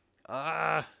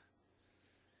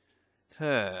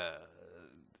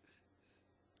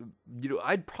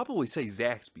 I'd probably say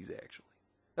Zaxby's, actually.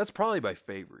 That's probably my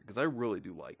favorite, because I really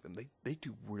do like them. They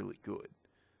do really good.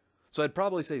 So I'd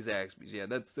probably say Zaxby's. Yeah,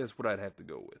 that's what I'd have to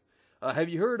go with. Have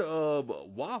you heard of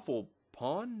Waffle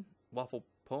Pawn? Waffle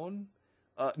Pawn?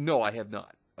 No, I have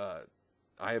not.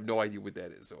 I have no idea what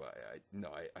that is, so I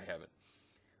haven't.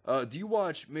 Do you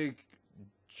watch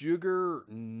McJugger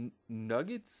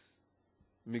Nuggets?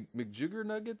 McJugger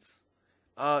Nuggets?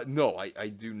 No, I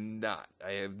do not.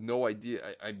 I have no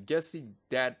idea. I'm guessing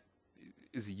that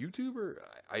is a YouTuber?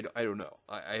 I don't know.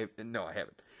 I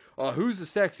haven't. Who's the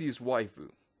sexiest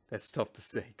waifu? That's tough to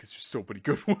say because there's so many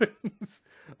good ones.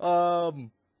 I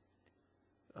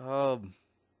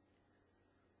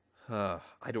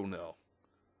don't know.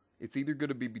 It's either going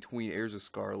to be between Heirs of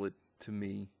Scarlet to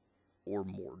me or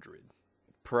Mordred.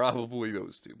 Probably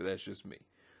those two, but that's just me.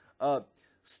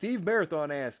 Steve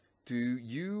Marathon asks, do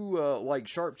you like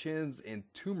sharp chins and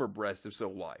tumor breast? If so,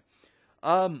 why?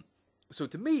 So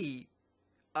to me,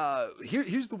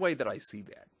 here's the way that I see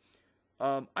that.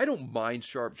 I don't mind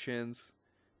sharp chins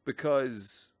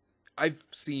because I've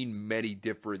seen many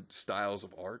different styles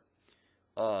of art.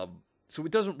 So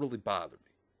it doesn't really bother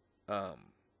me.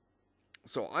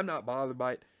 So I'm not bothered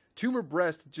by it. Tumor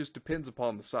breast just depends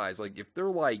upon the size. Like if they're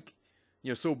like,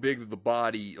 so big that the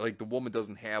body, like the woman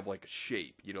doesn't have like a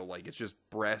shape, like it's just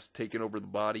breast taking over the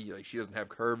body. Like she doesn't have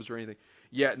curves or anything.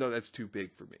 Yeah, no, that's too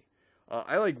big for me.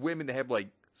 I like women that have like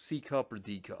C cup or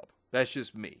D cup. That's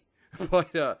just me.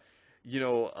 But, at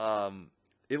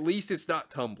least it's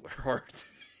not Tumblr art,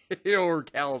 or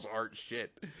Cal's art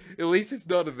shit. At least it's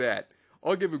none of that.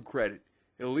 I'll give him credit.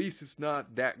 At least it's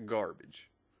not that garbage.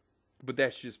 But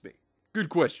that's just me. Good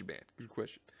question, man. Good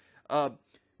question. Mr.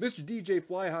 DJ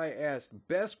Fly High asked,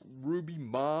 best Ruby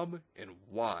mom and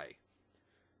why?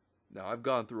 Now, I've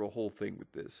gone through a whole thing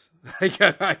with this.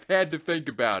 I've had to think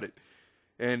about it.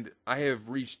 And I have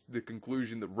reached the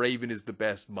conclusion that Raven is the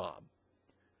best mom.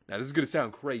 Now, this is going to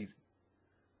sound crazy,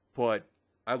 but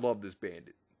I love this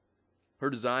bandit. Her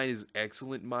design is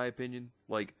excellent, in my opinion.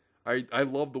 Like, I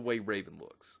love the way Raven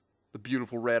looks. The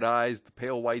beautiful red eyes, the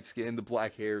pale white skin, the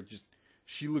black hair. Just,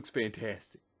 she looks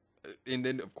fantastic. And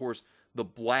then, of course, the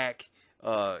black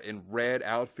and red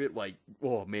outfit. Like,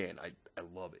 oh, man, I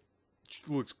love it. She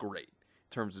looks great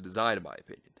in terms of design, in my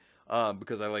opinion.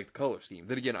 Because I like the color scheme.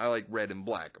 Then again, I like red and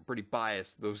black. I'm pretty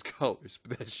biased to those colors,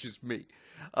 but that's just me.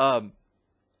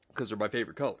 Because they're my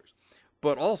favorite colors.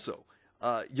 But also,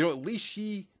 at least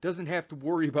she doesn't have to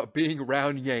worry about being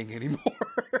around Yang anymore.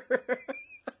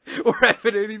 Or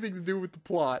having anything to do with the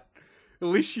plot. At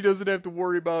least she doesn't have to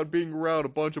worry about being around a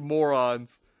bunch of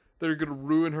morons that are going to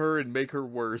ruin her and make her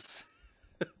worse.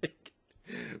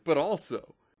 But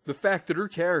also, the fact that her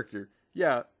character,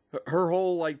 yeah, her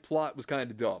whole, plot was kind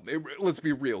of dumb. Let's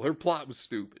be real, her plot was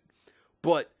stupid.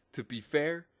 But, to be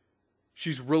fair,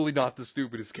 she's really not the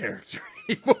stupidest character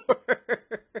anymore.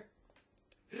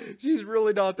 She's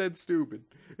really not that stupid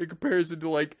in comparison to,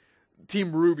 like,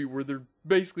 Team Ruby, where they're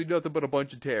basically nothing but a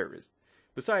bunch of terrorists.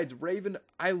 Besides, Raven,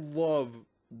 I love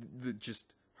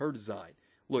just her design.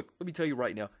 Look, let me tell you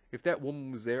right now, if that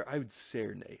woman was there, I would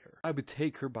serenade her. I would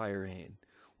take her by her hand,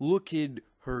 look in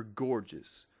her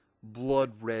gorgeous,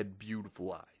 blood-red,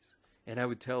 beautiful eyes, and I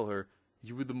would tell her,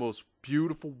 you were the most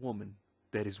beautiful woman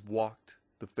that has walked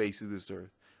the face of this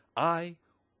earth. I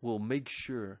will make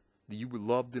sure that you were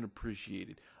loved and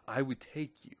appreciated. I would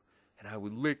take you, and I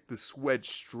would lick the sweat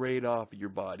straight off of your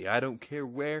body. I don't care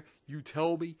where, you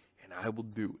tell me, and I will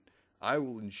do it. I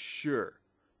will ensure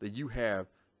that you have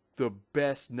the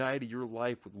best night of your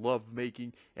life with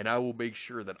lovemaking, and I will make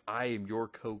sure that I am your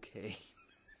cocaine.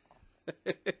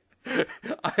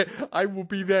 I will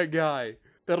be that guy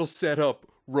that'll set up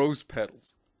rose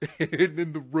petals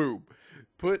in the room.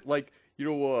 Put, like, you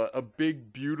know, a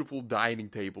big, beautiful dining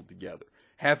table together.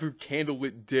 Have a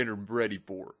candlelit dinner ready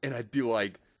for her. And I'd be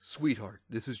like, sweetheart,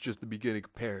 this is just the beginning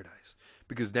of paradise.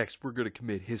 Because next we're going to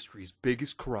commit history's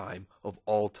biggest crime of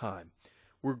all time.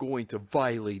 We're going to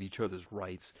violate each other's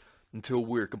rights until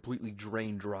we're completely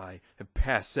drained dry and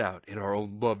pass out in our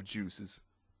own love juices.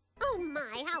 Oh my,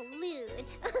 how lewd.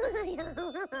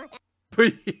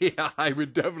 But yeah, I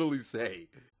would definitely say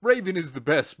Raven is the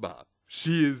best mom.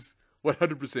 She is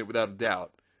 100% without a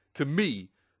doubt, to me,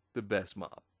 the best mom.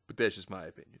 But that's just my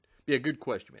opinion. Yeah, good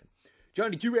question, man.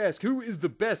 Johnny Q asks, who is the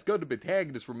best Gundam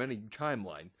antagonist from any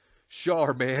timeline?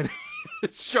 Char, man.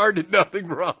 Char did nothing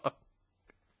wrong.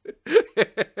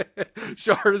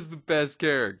 Char is the best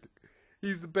character.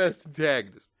 He's the best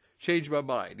antagonist. Changed my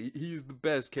mind. He is the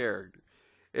best character.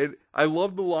 And I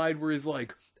love the line where he's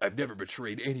like, I've never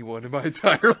betrayed anyone in my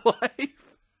entire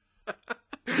life.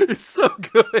 It's so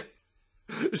good.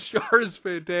 Char is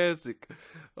fantastic.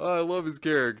 Oh, I love his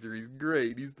character. He's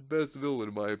great. He's the best villain,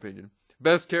 in my opinion.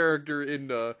 Best character in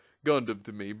Gundam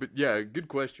to me. But yeah, good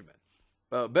question,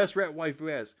 man. Best Rat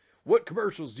Waifu asks, what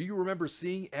commercials do you remember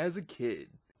seeing as a kid?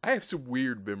 I have some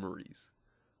weird memories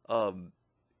of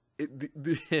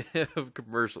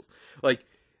commercials. Like,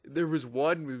 there was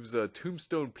one, it was a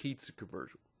Tombstone Pizza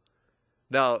commercial.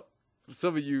 Now,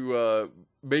 some of you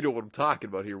may know what I'm talking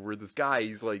about here, where this guy,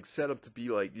 he's like set up to be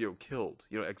like, you know, killed,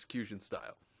 you know, execution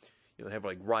style. You know, they have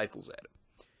like rifles at him.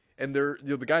 And they're, you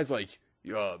know, the guy's like,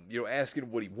 you know, asking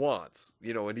him what he wants,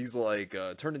 you know, and he's like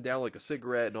turning down like a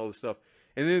cigarette and all this stuff.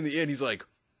 And then in the end, he's like,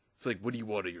 it's like, what do you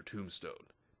want on your tombstone?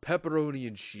 Pepperoni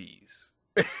and cheese.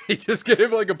 He just gave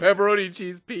him like a pepperoni and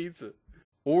cheese pizza.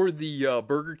 Or the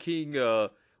Burger King,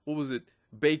 what was it?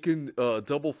 Bacon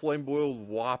double flame boiled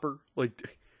Whopper.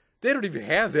 Like, they don't even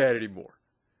have that anymore.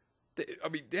 I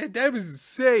mean, that was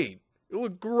insane. It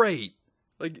looked great.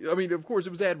 Like, I mean, of course, it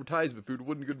was advertisement food. It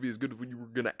wasn't going to be as good as when you were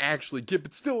going to actually get,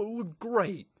 but still, it looked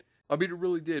great. I mean, it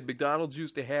really did. McDonald's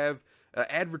used to have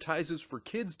advertisements for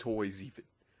kids' toys, even.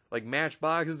 Like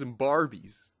Matchboxes and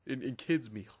Barbies in kids'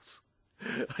 meals.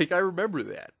 Like, I remember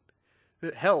that.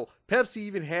 Hell, Pepsi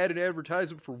even had an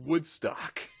advertisement for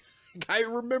Woodstock. I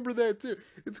remember that, too.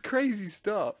 It's crazy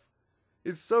stuff.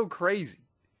 It's so crazy.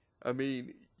 I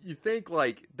mean, you think,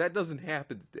 like, that doesn't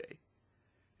happen today.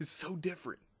 It's so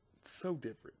different. It's so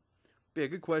different. But yeah,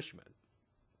 good question,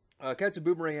 man. Captain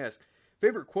Boomerang asks,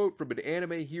 favorite quote from an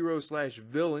anime hero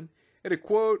 / villain, and a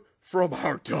quote from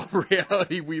our dumb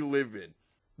reality we live in.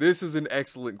 This is an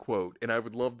excellent quote, and I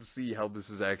would love to see how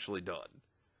this is actually done.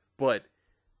 But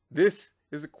this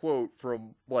is a quote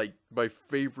from, like, my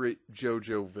favorite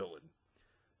JoJo villain.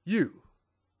 You,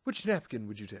 which napkin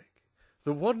would you take?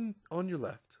 The one on your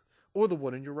left, or the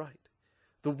one on your right?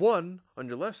 The one on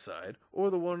your left side, or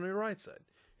the one on your right side?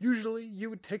 Usually, you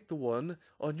would take the one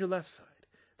on your left side.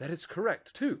 That is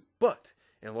correct, too, but,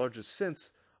 in a larger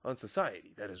sense, on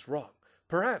society, that is wrong.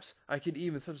 Perhaps I can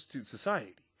even substitute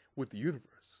society with the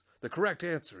universe. The correct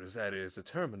answer is that it is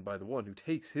determined by the one who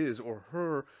takes his or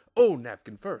her own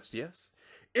napkin first, yes?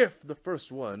 If the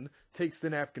first one takes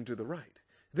the napkin to the right,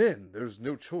 then there's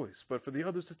no choice but for the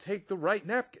others to take the right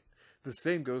napkin. The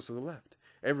same goes to the left.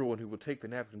 Everyone who will take the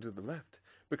napkin to the left,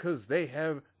 because they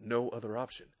have no other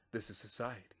option. This is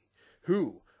society.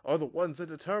 Who are the ones that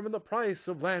determine the price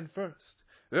of land first?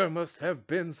 There must have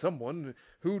been someone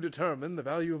who determined the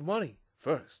value of money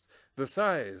first, the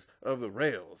size of the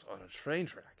rails on a train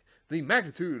track, the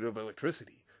magnitude of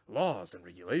electricity, laws and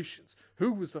regulations.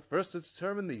 Who was the first to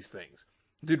determine these things?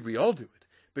 Did we all do it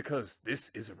because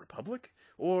this is a republic,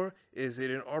 or is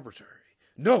it an arbitrary?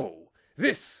 No!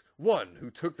 This one who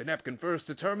took the napkin first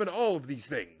determined all of these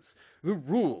things. The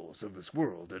rules of this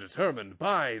world are determined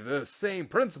by the same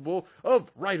principle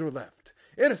of right or left.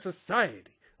 In a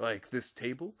society Like this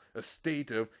table, a state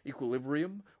of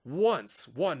equilibrium. Once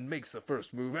one makes the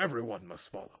first move, everyone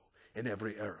must follow. In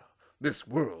every era, this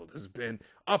world has been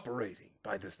operating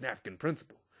by this napkin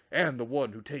principle. And the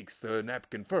one who takes the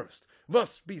napkin first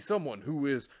must be someone who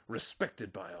is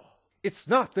respected by all. It's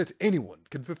not that anyone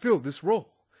can fulfill this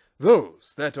role.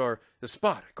 Those that are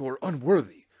despotic or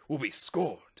unworthy will be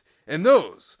scorned, and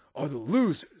those are the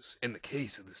losers in the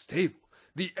case of this table.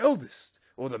 The eldest,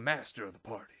 or the master of the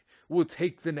party, will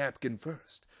take the napkin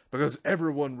first, because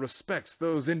everyone respects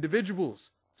those individuals.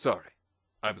 Sorry,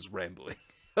 I was rambling.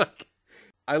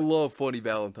 I love Funny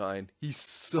Valentine. He's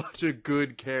such a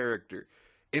good character.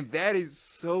 And that is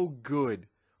so good.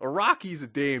 Araki's a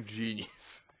damn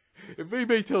genius. If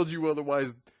anybody tells you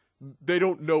otherwise, they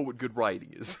don't know what good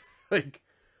writing is. Like,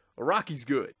 Araki's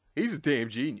good. He's a damn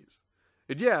genius.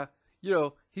 And yeah, you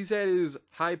know, he's had his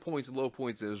high points and low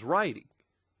points in his writing.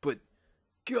 But,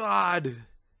 God,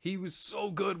 he was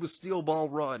so good with Steel Ball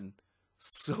Run.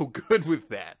 So good with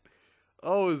that.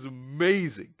 Oh, it was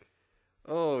amazing.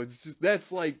 Oh, it's just,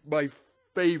 that's like my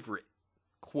favorite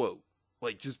quote.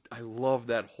 Like, just, I love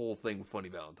that whole thing with Funny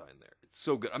Valentine there. It's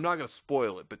so good. I'm not going to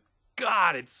spoil it, but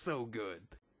God, it's so good.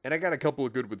 And I got a couple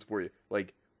of good ones for you.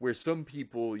 Like, where some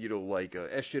people, you know, like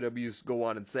SJWs go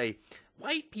on and say,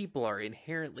 white people are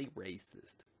inherently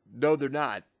racist. No, they're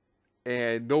not.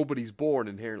 And nobody's born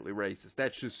inherently racist.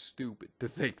 That's just stupid to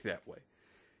think that way.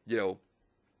 You know,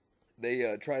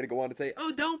 they try to go on and say,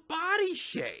 oh, don't body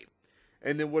shame.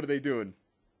 And then what are they doing?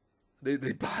 They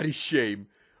body shame,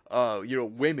 you know,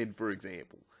 women, for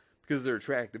example, because they're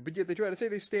attractive. But yet they try to say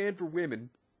they stand for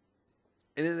women,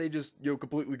 and then they just, you know,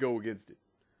 completely go against it.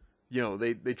 You know,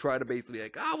 they try to basically be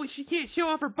like, oh, well, she can't show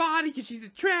off her body because she's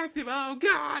attractive. Oh,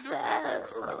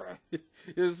 God. You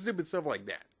know, stupid stuff like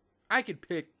that. I could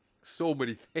pick so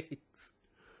many things.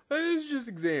 These are just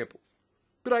examples.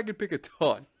 But I could pick a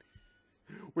ton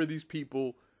where these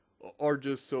people are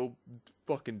just so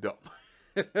fucking dumb.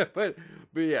 but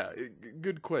yeah,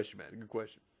 good question, man. Good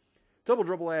question. Double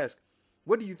Trouble asks,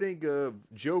 what do you think of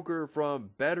Joker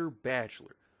from Better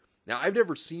Bachelor? Now, I've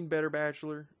never seen Better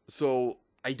Bachelor, so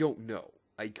I don't know.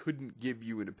 I couldn't give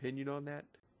you an opinion on that.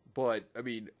 But, I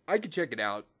mean, I could check it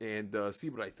out and see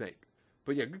what I think.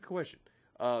 But yeah, good question.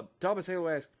 Thomas Halo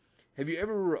asks, have you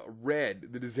ever read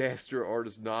the Disaster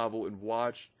Artist novel and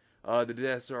watched the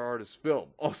Disaster Artist film?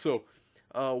 Also,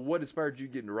 what inspired you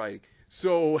to get into writing?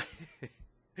 So,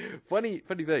 funny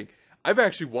thing, I've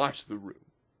actually watched The Room.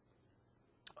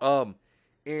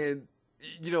 And,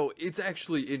 you know, it's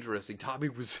actually interesting. Tommy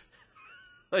was,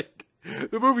 like,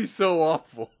 the movie's so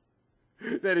awful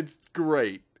that it's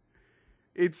great.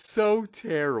 It's so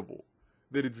terrible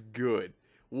that it's good.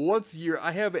 Once a year,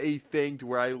 I have a thing to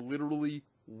where I literally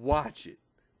watch it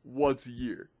once a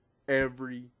year.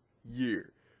 Every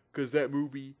year. Because that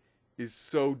movie is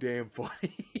so damn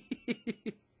funny.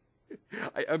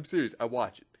 I'm serious. I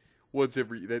watch it once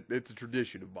every. It's a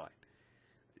tradition of mine.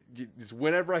 Just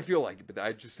whenever I feel like it, but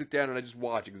I just sit down and I just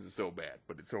watch it because it's so bad,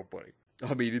 but it's so funny.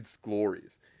 I mean, it's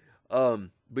glorious.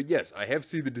 But yes, I have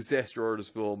seen the Disaster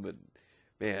Artist film, and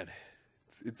man,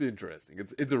 it's interesting.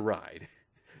 It's a ride,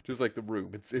 just like The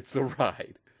Room. It's a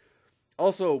ride.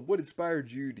 Also, what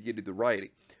inspired you to get into writing?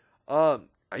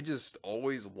 I just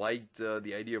always liked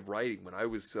the idea of writing. When I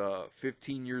was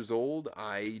 15 years old,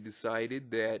 I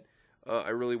decided that I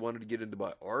really wanted to get into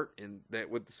my art, and that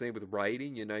went the same with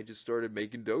writing, and I just started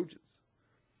making dojins.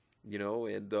 You know,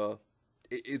 and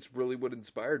it's really what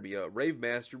inspired me. Rave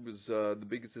Master was the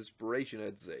biggest inspiration,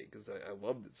 I'd say, because I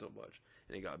loved it so much,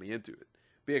 and it got me into it.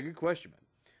 But yeah, good question, man.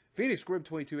 Phoenix Grim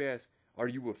 22 asks, are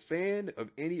you a fan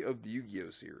of any of the Yu-Gi-Oh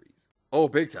series? Oh,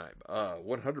 big time.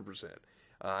 100%.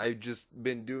 I've just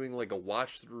been doing like a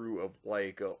watch through of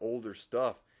like older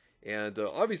stuff. And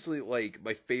obviously, like,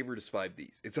 my favorite is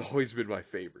 5Ds. It's always been my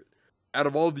favorite. Out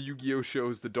of all the Yu-Gi-Oh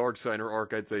shows, the Dark Signer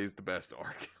arc, I'd say, is the best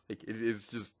arc. Like, it is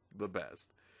just the best.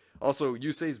 Also,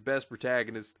 Yusei's best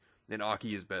protagonist, and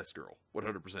Aki is best girl.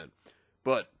 100%.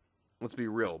 But, let's be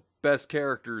real. Best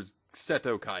character is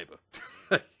Seto Kaiba.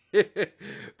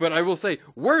 But I will say,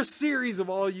 worst series of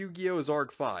all Yu-Gi-Oh is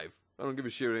Arc 5. I don't give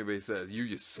a shit what anybody says.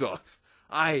 Yu-Gi sucks.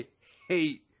 I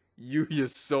hate Yu-Gi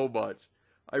so much.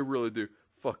 I really do.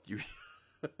 Fuck you.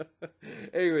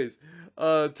 Anyways,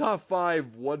 top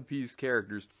 5 One Piece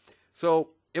characters. So,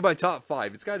 in my top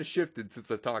 5, it's kind of shifted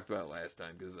since I talked about it last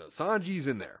time, because Sanji's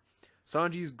in there.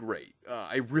 Sanji's great.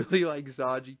 I really like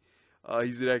Sanji.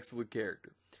 He's an excellent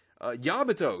character.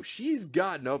 Yamato, she's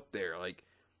gotten up there. Like,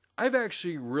 I've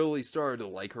actually really started to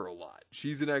like her a lot.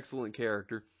 She's an excellent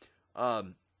character.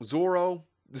 Zoro's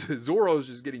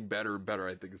just getting better and better,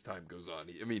 I think, as time goes on.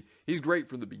 I mean, he's great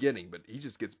from the beginning, but he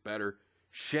just gets better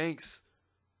Shanks,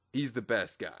 he's the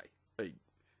best guy. Like,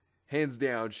 hands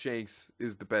down, Shanks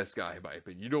is the best guy in my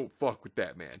opinion. You don't fuck with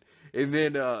that man. And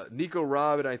then Nico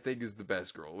Robin, I think, is the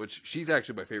best girl, which she's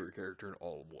actually my favorite character in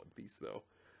all of One Piece, though.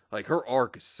 Like, her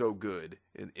arc is so good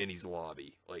in Eni's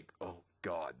lobby. Like, oh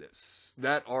god,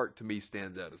 that arc to me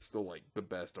stands out as still like the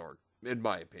best arc in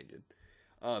my opinion.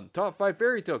 Top 5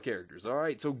 fairy tale characters. All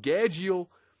right, so Gagiel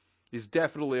is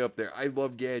definitely up there. I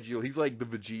love Gagiel. He's like the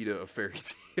Vegeta of fairy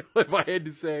tale, if I had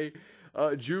to say.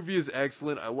 Juvia is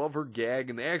excellent. I love her gag,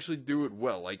 and they actually do it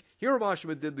well. Like, Hiro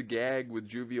Mashima did the gag with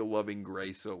Juvia loving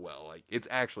Gray so well. Like, it's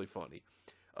actually funny.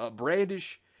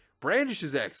 Brandish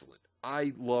is excellent.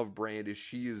 I love Brandish.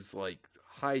 She is, like,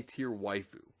 high-tier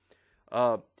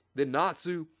waifu. Then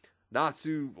Natsu,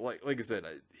 like I said,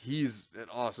 he's an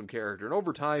awesome character. And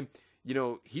over time, you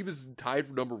know, he was tied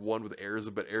for number 1 with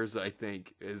Erza, but Erza, I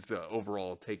think, is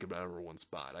overall taken by number 1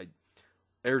 spot.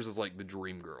 Erza's like the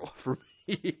dream girl for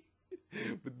me.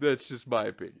 But that's just my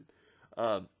opinion.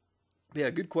 Yeah,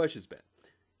 good questions, Ben.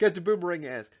 Captain Boomerang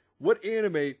asks, what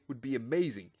anime would be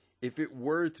amazing if it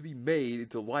were to be made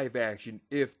into live action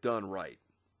if done right?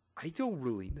 I don't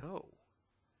really know.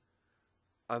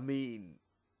 I mean,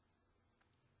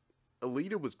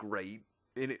 Alita was great,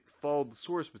 and it followed the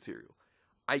source material.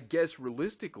 I guess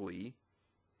realistically,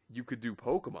 you could do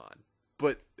Pokemon.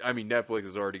 But, I mean, Netflix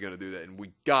is already going to do that, and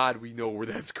we know where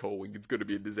that's going. It's going to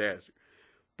be a disaster.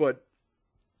 But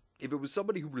if it was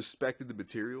somebody who respected the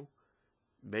material,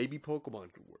 maybe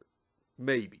Pokemon could work.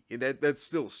 Maybe. And that's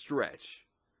still a stretch.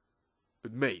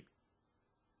 But maybe.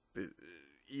 But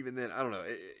even then, I don't know.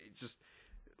 It just,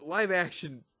 live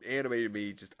action animated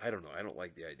me, just, I don't know. I don't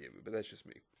like the idea of it, but that's just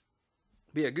me.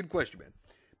 But yeah, good question, man.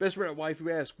 Best Reddit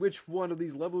Waifu asks, which one of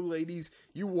these lovely ladies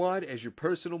you want as your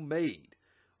personal maid?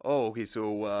 Oh, okay,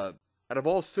 so out of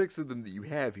all 6 of them that you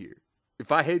have here,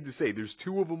 if I had to say, there's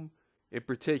 2 of them in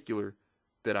particular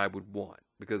that I would want,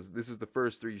 because this is the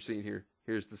first 3 you're seeing here.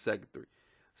 Here's the second 3.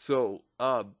 So,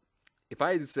 if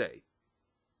I had to say,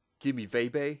 give me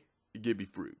Vebe and give me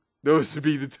Fruit. Those would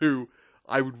be the 2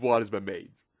 I would want as my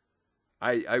maids.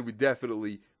 I would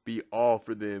definitely be all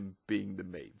for them being the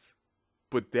maids.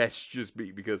 But that's just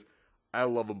me, because I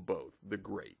love them both. They're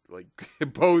great. Like,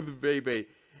 both Vebe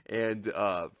and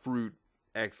Fruit,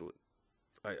 excellent.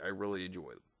 I really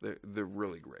enjoy them. They're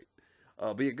really great.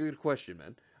 But yeah, good question,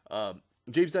 man.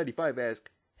 James95 asks,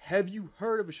 have you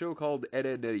heard of a show called Ed,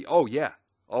 Edd n Eddy? Oh, yeah.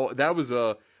 Oh, that was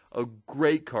a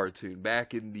great cartoon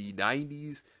back in the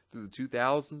 90s through the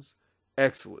 2000s.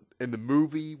 Excellent. And the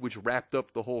movie, which wrapped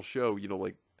up the whole show, you know,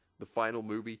 like the final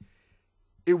movie,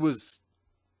 it was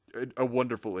a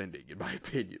wonderful ending, in my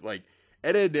opinion. Like,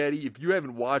 Ed, Edd n Eddy, if you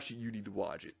haven't watched it, you need to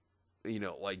watch it. You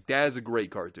know, like, that is a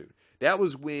great cartoon. That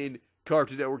was when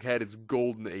Cartoon Network had its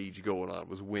golden age going on,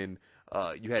 was when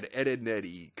you had Ed, Edd n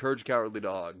Eddy, Courage the Cowardly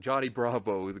Dog, Johnny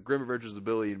Bravo, The Grim Adventures of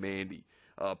Billy and Mandy,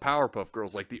 Powerpuff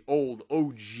Girls, like the old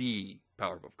OG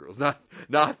Powerpuff Girls,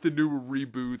 not the newer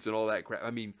reboots and all that crap.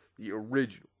 I mean, the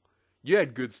original. You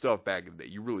had good stuff back in the day.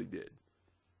 You really did.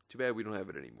 Too bad we don't have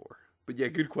it anymore. But yeah,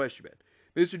 good question, man.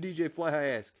 Mr. DJ Fly High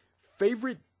asks,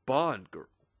 favorite Bond girl?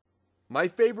 My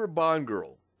favorite Bond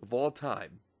girl of all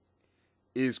time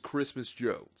is Christmas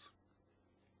Jones.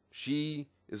 She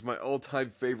is my all-time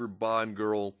favorite Bond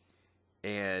girl,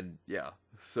 and yeah,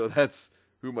 so that's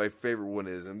who my favorite one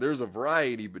is. And there's a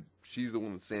variety, but she's the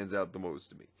one that stands out the most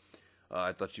to me.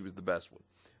 I thought she was the best one.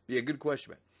 But yeah, good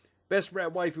question, man. Best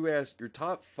Rat Waifu asks, your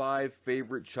top 5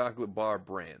 favorite chocolate bar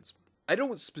brands. I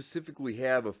don't specifically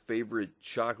have a favorite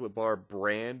chocolate bar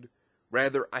brand.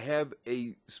 Rather, I have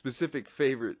a specific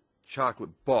favorite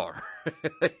chocolate bar.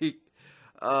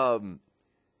 So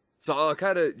I'll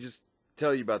kind of just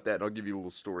tell you about that, and I'll give you a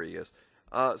little story, I guess.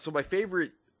 So my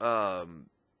favorite,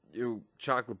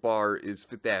 chocolate bar is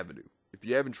Fifth Avenue. If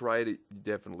you haven't tried it, you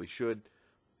definitely should.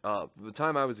 From the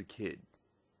time I was a kid,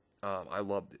 I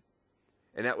loved it.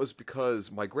 And that was because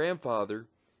my grandfather,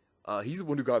 he's the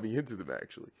one who got me into them,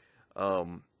 actually.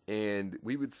 And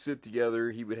we would sit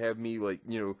together, he would have me, like,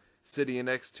 sitting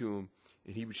next to him,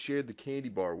 and he would share the candy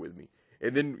bar with me.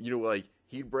 And then,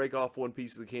 he'd break off one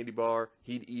piece of the candy bar,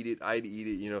 he'd eat it, I'd eat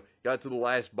it, got to the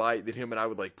last bite, then him and I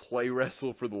would, play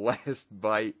wrestle for the last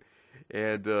bite,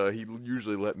 and he'd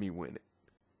usually let me win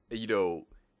it.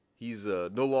 He's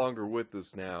no longer with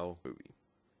us now.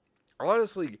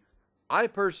 Honestly, I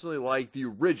personally like the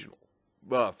original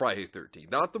Friday the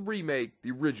 13th, not the remake,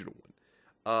 the original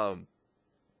one.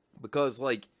 Because,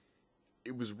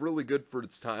 it was really good for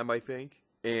its time, I think,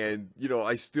 and,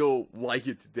 I still like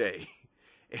it today.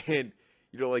 And,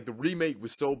 the remake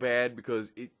was so bad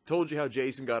because it told you how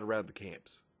Jason got around the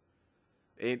camps.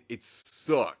 And it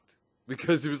sucked.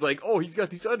 because it was like, oh, he's got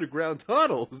these underground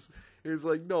tunnels. And it's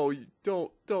like, no, you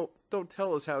don't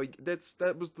tell us how he.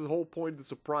 That was the whole point of the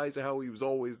surprise of how he was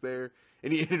always there,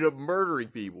 and he ended up murdering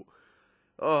people.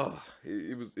 Oh,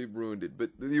 it ruined it.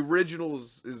 But the original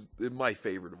is my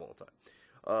favorite of all time.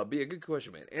 But yeah, good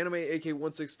question, man. Anime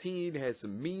AK116 has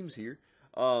some memes here.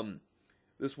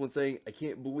 This one saying, I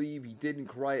can't believe he didn't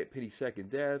cry at Penny's second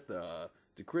death.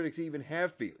 Do critics even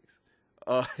have feelings?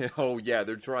 Oh yeah,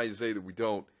 they're trying to say that we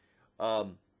don't.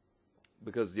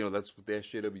 Because, that's what the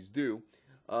SJWs do.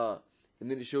 And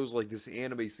then it shows, like, this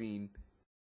anime scene.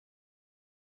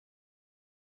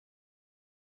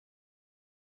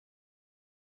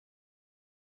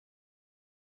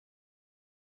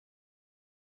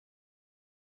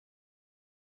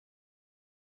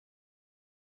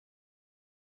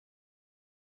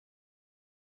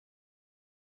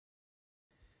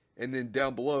 And then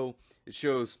down below, it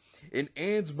shows, and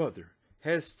Anne's mother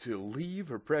has to leave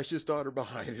her precious daughter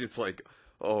behind. And it's like,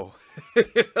 oh.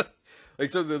 Like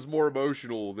something that's more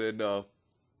emotional than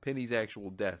Penny's actual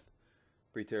death.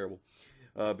 Pretty terrible.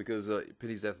 Because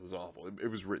Penny's death was awful. It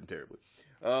was written terribly.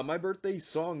 My birthday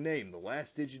song name, the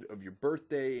last digit of your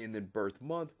birthday, and then birth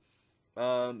month.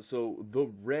 So, the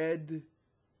Red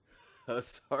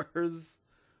Hussars.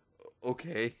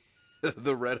 Okay.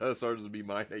 The Red Hussars would be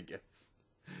mine, I guess.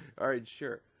 Alright,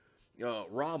 sure.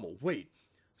 Rommel, wait.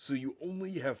 So you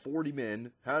only have 40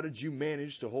 men. How did you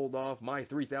manage to hold off my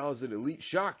 3,000 elite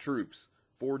shock troops?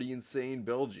 40 insane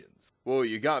Belgians. Well,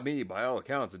 you got me. By all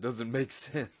accounts, it doesn't make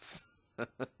sense.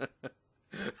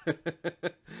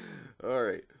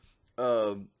 Alright.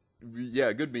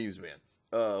 Yeah, good memes, man.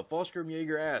 Falskrim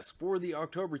Jaeger asks, for the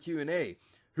October Q&A,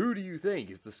 who do you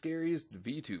think is the scariest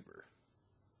VTuber?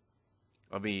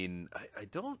 I mean, I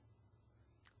don't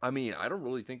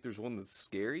really think there's one that's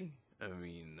scary. I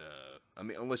mean,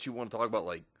 unless you want to talk about,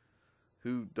 like,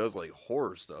 who does, like,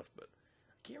 horror stuff, but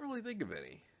I can't really think of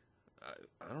any.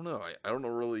 I don't know. I don't know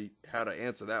really how to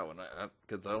answer that one,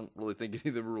 because I don't really think any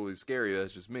of them are really scary.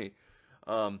 That's just me.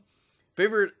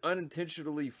 Favorite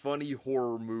unintentionally funny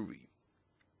horror movie?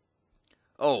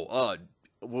 Oh,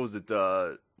 what was it?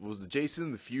 Was it Jason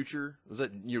in the Future? Was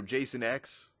that, Jason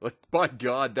X? Like, my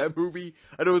God, that movie?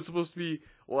 I know it's supposed to be,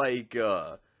 like,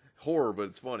 horror, but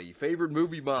it's funny. Favorite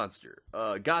movie monster?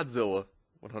 Godzilla.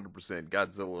 100%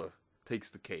 Godzilla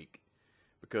takes the cake.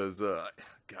 Because,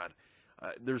 God,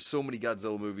 there's so many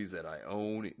Godzilla movies that I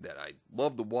own, that I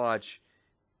love to watch.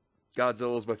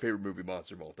 Godzilla is my favorite movie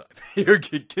monster of all time. You're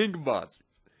king of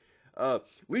monsters.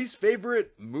 Least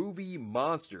favorite movie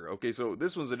monster. Okay, so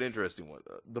this one's an interesting one.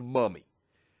 The Mummy.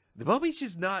 The Mummy's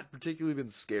just not particularly been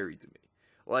scary to me.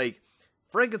 Like,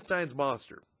 Frankenstein's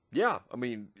monster. Yeah, I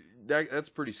mean, that's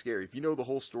pretty scary. If you know the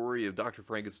whole story of Dr.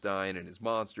 Frankenstein and his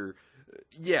monster,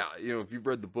 yeah, if you've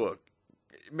read the book,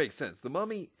 it makes sense. The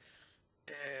Mummy,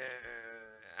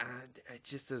 it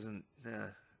just doesn't,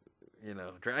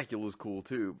 Dracula's cool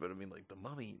too, but I mean, like, the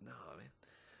Mummy, no, man.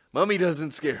 Mummy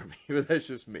doesn't scare me, but that's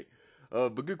just me.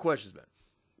 But good questions, man.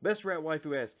 Best Rat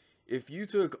Waifu asks, if you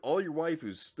took all your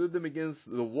waifus, stood them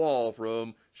against the wall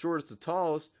from shortest to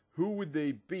tallest, who would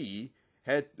they be?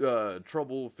 Had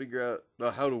trouble figure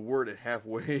out how to word it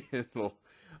halfway.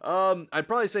 I'd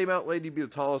probably say Mount Lady be the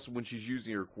tallest when she's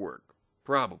using her quirk.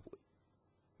 Probably.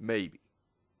 Maybe.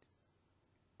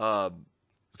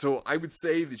 So I would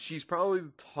say that she's probably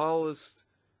the tallest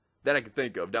that I could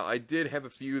think of. Now, I did have a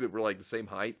few that were like the same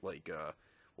height. Like,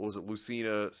 what was it?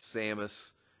 Lucina,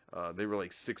 Samus. They were like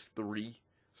 6'3".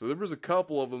 So there was a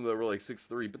couple of them that were like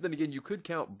 6'3". But then again, you could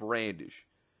count Brandish.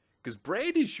 Because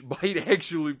Brandish might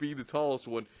actually be the tallest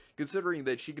one, considering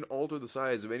that she can alter the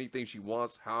size of anything she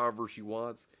wants, however she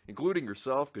wants, including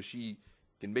herself, because she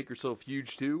can make herself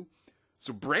huge too.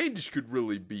 So Brandish could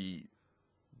really be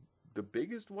the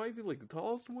biggest waifu, like the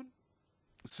tallest one.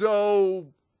 So,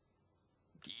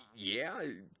 yeah,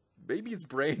 maybe it's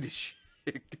Brandish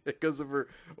because of her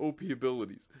OP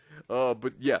abilities.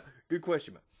 But yeah, good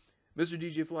question, man. Mr.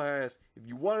 DJ Fly asks, if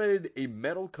you wanted a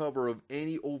metal cover of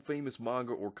any old famous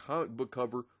manga or comic book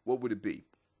cover, what would it be?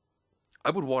 I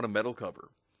would want a metal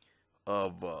cover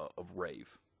of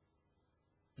Rave.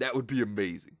 That would be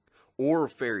amazing. Or a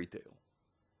Fairy Tail.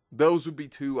 Those would be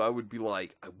two I would be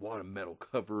like, I want a metal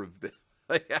cover of them.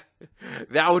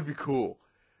 That would be cool.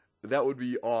 That would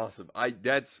be awesome.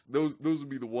 Those would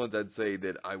be the ones I'd say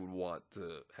that I would want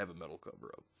to have a metal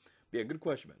cover of. Yeah, good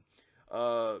question, man.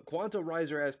 Quanto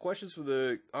Riser asks, questions for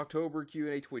the October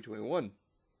Q&A 2021.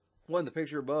 One, the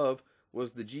picture above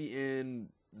was the GN0000,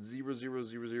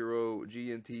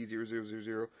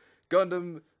 GNT0000,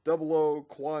 Gundam 00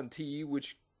 Quan T,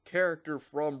 which character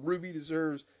from Ruby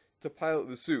deserves to pilot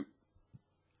the suit?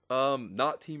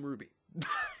 Not Team Ruby.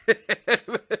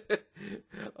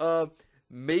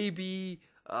 Maybe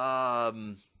I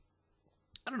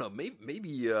don't know.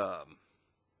 Maybe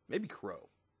Crow.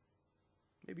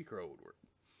 Maybe Crow would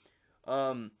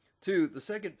work. Two, the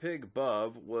second pick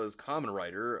above was Kamen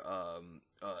Rider.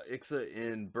 Ixa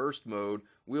in burst mode,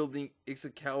 wielding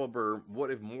Excalibur.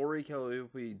 What if Mori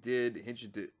Calliope did hinge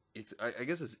into I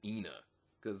guess it's Ina,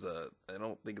 because I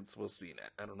don't think it's supposed to be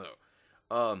I don't know.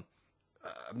 I'm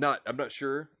not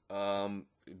sure. It'd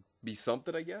be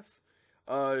something, I guess.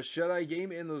 Should I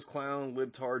game in those clown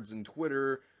libtards in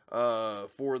Twitter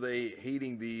for they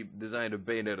hating the design of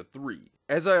Bayonetta 3?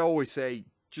 As I always say,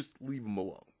 just leave them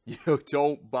alone.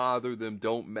 Don't bother them.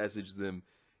 Don't message them.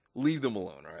 Leave them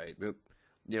alone, all right?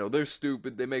 They're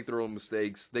stupid. They make their own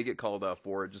mistakes. They get called out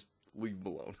for it. Just leave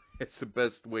them alone. It's the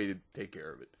best way to take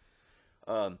care of it.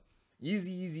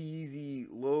 Easy,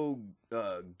 low,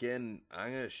 again,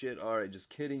 I'm gonna shit. Alright, just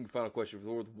kidding. Final question for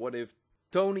the fourth. What if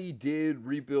Tony did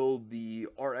rebuild the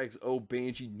RXO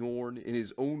Banshee Norn in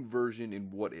his own version in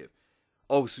What If?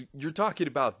 Oh, so you're talking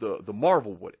about the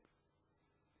Marvel What If.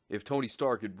 If Tony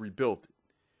Stark had rebuilt it.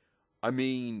 I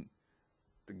mean,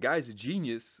 the guy's a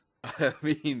genius. I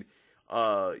mean,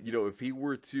 if he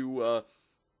were to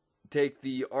take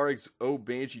the RXO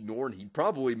Banshee Norn, he'd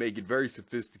probably make it very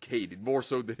sophisticated, more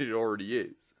so than it already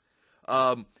is.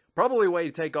 Probably a way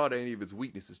to take on any of its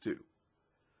weaknesses, too.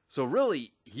 So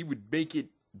really, he would make it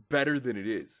better than it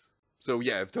is. So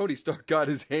yeah, if Tony Stark got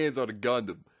his hands on a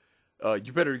Gundam,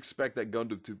 you better expect that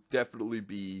Gundam to definitely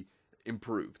be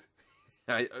improved.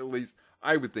 At least,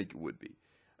 I would think it would be.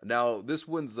 Now, this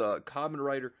one's Kamen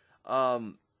Rider.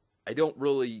 I don't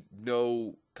really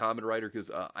know Kamen Rider because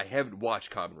I haven't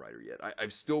watched Kamen Rider yet.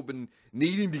 I've still been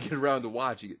needing to get around to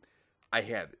watching it. I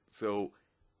haven't, so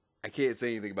I can't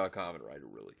say anything about Kamen Rider,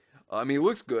 really. I mean, it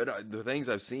looks good. The things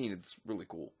I've seen, it's really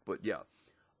cool. But yeah.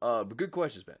 But good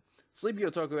questions, man. Sleepy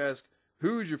Otaku asks,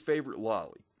 who is your favorite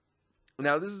lolly?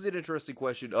 Now, this is an interesting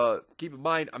question. Keep in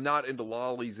mind, I'm not into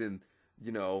lollies in,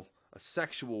 a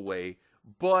sexual way.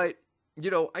 But,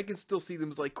 I can still see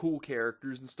them as, cool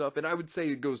characters and stuff. And I would say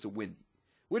it goes to Wendy.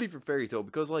 Wendy from Fairy Tail.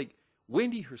 Because,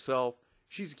 Wendy herself,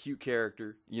 she's a cute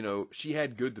character. She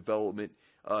had good development.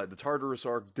 The Tartarus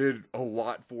arc did a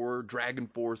lot for her. Dragon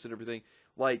Force and everything.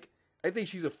 I think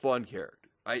she's a fun character.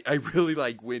 I really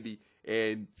like Wendy,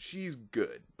 and she's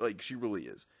good. She really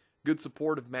is. Good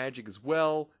supportive magic as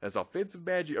well as offensive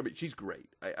magic. I mean, she's great.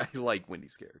 I like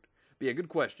Wendy's character. But yeah, good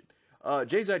question.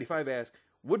 James95 asks,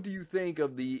 what do you think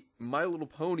of the My Little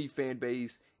Pony fan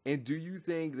base, and do you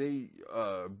think they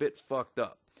a bit fucked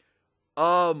up?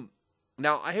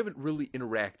 Now, I haven't really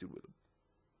interacted with them,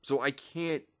 so I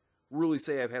can't really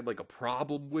say I've had, a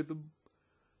problem with them.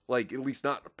 At least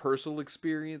not a personal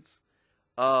experience.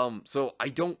 So I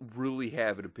don't really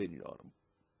have an opinion on them.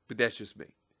 But that's just me.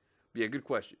 But yeah, good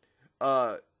question.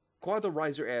 Quantum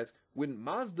Riser asks, when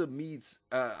Mazda meets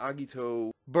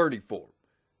Agito burning form,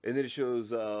 and then it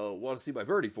shows, want to see my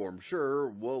burning form? Sure,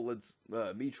 well, let's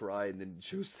me try, and then it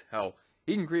shows how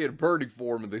he can create a burning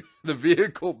form and the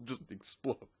vehicle just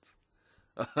explodes.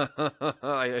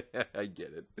 I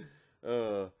get it.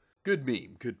 Good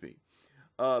meme.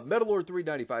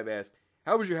 Metalord395 asks,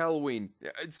 how was your Halloween?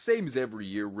 It's same as every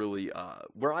year, really.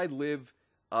 Where I live,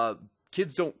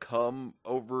 kids don't come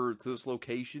over to this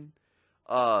location.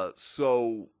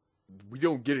 So we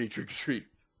don't get any trick-or-treaters.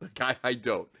 I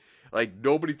don't.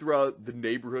 Nobody throughout the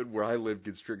neighborhood where I live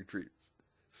gets trick-or-treaters.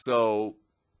 So,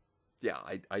 yeah,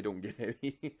 I don't get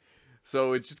any.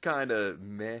 So it's just kind of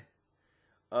meh.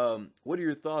 What are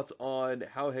your thoughts on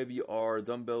how heavy are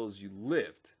dumbbells you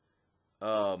lift?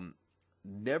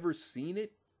 Never seen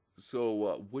it,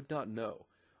 so would not know.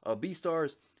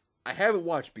 Beastars, I haven't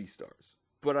watched Beastars,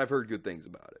 but I've heard good things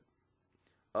about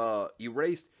it.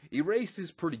 Erased is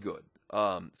pretty good.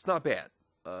 It's not bad.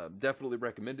 Definitely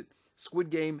recommend it. Squid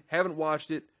Game, haven't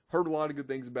watched it, heard a lot of good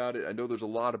things about it. I know there's a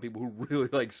lot of people who really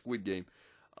like Squid Game.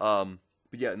 But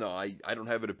yeah, no, I don't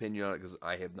have an opinion on it because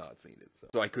I have not seen it,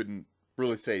 so I couldn't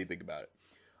really say anything about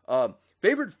it.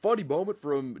 Favorite funny moment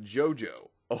from JoJo.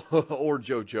 Or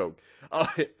JoJo.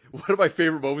 One of my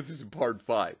favorite moments is in part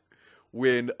 5.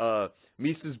 When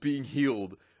Misa's being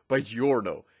healed by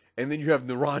Giorno. And then you have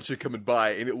Narancia coming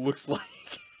by and it looks like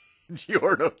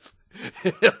Giorno's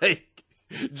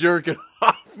jerking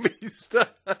off Misa.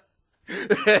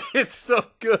 It's so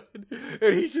good.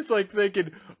 And he's just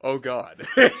thinking, oh god.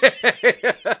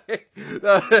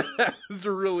 That's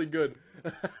really good.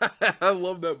 I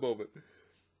love that moment.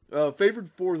 Favorite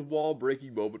fourth wall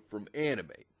breaking moment from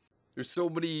anime. There's so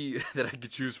many that I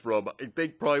could choose from. I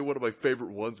think probably one of my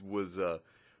favorite ones was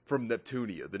from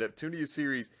Neptunia. The Neptunia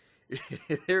series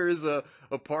there is a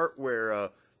part where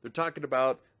they're talking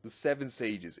about the Seven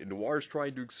Sages, and Noir's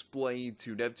trying to explain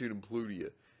to Neptune and Plutia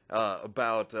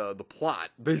about the plot,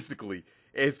 basically.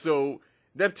 And so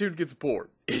Neptune gets bored,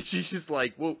 and she's just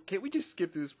like, well, can't we just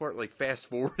skip to this part, like fast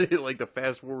forward it, like the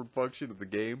fast forward function of the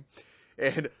game?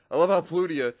 And I love how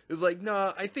Plutia is like,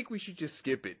 nah, I think we should just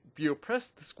skip it. Press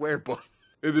the square button.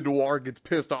 And the Noir gets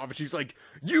pissed off, and she's like,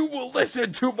 you will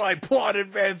listen to my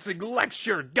plot-advancing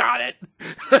lecture, got it?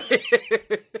 Like,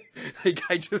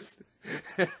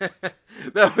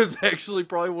 that was actually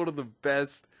probably one of the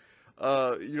best,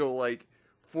 like,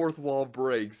 fourth wall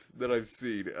breaks that I've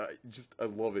seen. I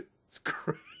love it. It's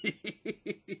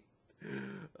great.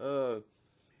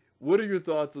 What are your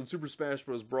thoughts on Super Smash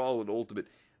Bros. Brawl and Ultimate?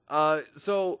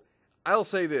 So, I'll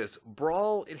say this.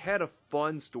 Brawl, it had a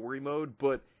fun story mode,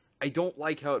 but I don't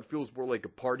like how it feels more like a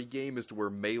party game as to where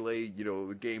Melee,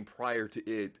 the game prior to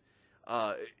it,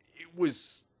 it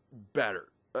was better.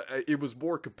 It was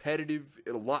more competitive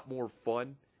and a lot more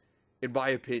fun, in my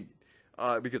opinion.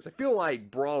 Because I feel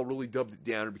like Brawl really dubbed it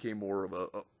down and became more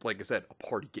of like I said, a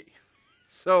party game.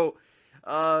 So,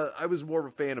 I was more of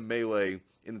a fan of Melee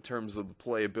in the terms of the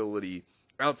playability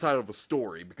outside of a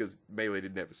story, because Melee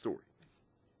didn't have a story.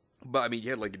 But, I mean, you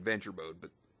had, like, adventure mode,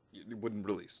 but it wasn't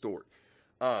really a story.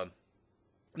 Now,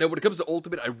 when it comes to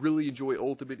Ultimate, I really enjoy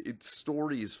Ultimate. Its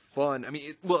story is fun. I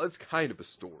mean, it's kind of a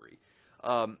story.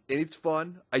 And it's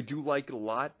fun. I do like it a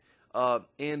lot.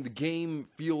 And the game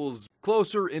feels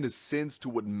closer in a sense to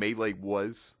what Melee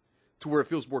was, to where it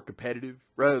feels more competitive,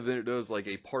 rather than it does like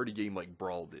a party game like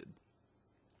Brawl did.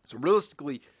 So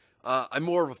realistically, I'm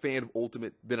more of a fan of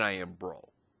Ultimate than I am Brawl.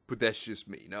 But that's just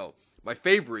me. Now, my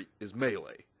favorite is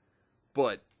Melee.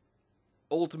 But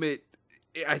Ultimate,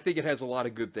 I think it has a lot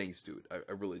of good things to it.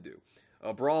 I really do.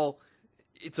 Brawl,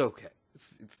 it's okay.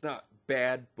 It's not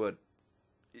bad, but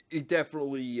it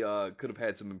definitely could have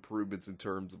had some improvements in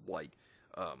terms of like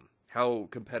how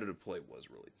competitive play was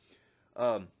really.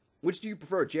 Which do you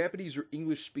prefer, Japanese or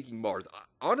English-speaking Marth?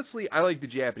 Honestly, I like the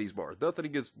Japanese Marth. Nothing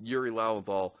against Yuri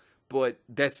Lowenthal, but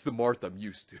that's the Marth I'm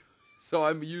used to. So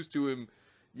I'm used to him,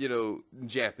 in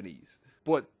Japanese.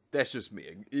 But that's just me.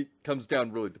 It comes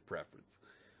down really to preference.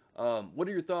 What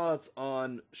are your thoughts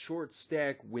on short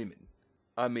stack women?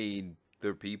 I mean,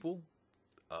 they're people.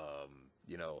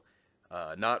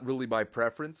 Not really my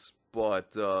preference, but,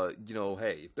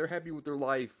 hey, if they're happy with their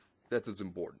life, that's what's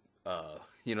important. I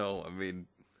mean,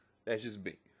 that's just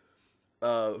me.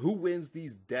 Who wins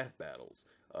these death battles?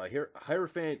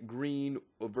 Hierophant Green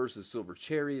versus Silver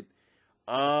Chariot.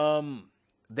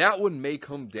 That one may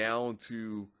come down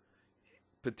to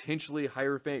potentially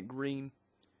Hierophant Green.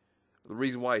 The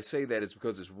reason why I say that is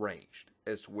because it's ranged,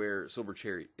 as to where Silver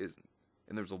Chariot isn't.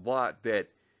 And there's a lot that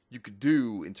you could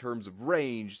do in terms of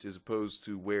ranged, as opposed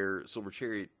to where Silver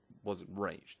Chariot wasn't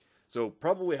ranged. So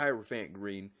probably Hierophant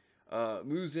Green.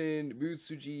 Muzin,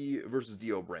 Mutsuji versus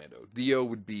Dio Brando. Dio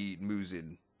would beat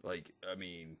Muzin.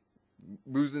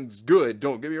 Muzin's good,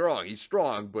 don't get me wrong, he's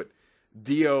strong, but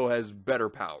Dio has better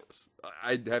powers.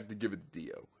 I'd have to give it to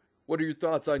Dio. What are your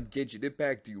thoughts on Genshin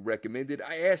Impact? Do you recommend it?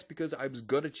 I asked because I was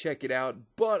gonna check it out,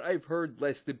 but I've heard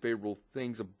less than favorable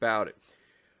things about it.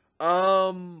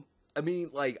 I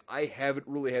haven't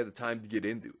really had the time to get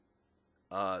into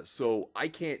it. So I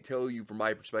can't tell you from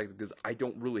my perspective because I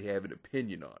don't really have an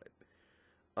opinion on it.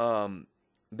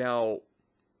 Now,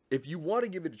 if you want to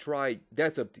give it a try,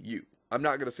 that's up to you. I'm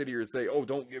not going to sit here and say, oh,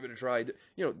 don't give it a try. Do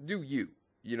you.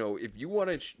 If you want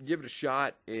to give it a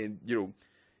shot and,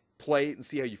 play it and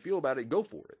see how you feel about it, go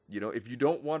for it. If you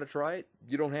don't want to try it,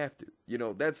 you don't have to.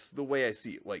 That's the way I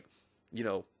see it.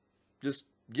 Just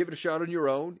give it a shot on your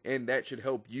own, and that should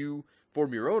help you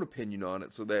form your own opinion on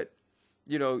it so that,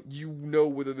 you know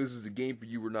whether this is a game for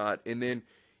you or not. And then,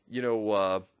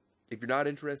 if you're not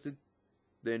interested,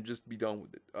 then just be done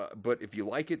with it. But if you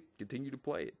like it, continue to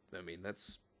play it.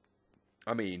 That's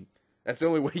the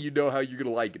only way you know how you're going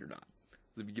to like it or not,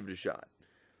 is if you give it a shot.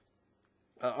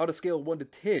 On a scale of 1 to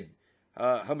 10,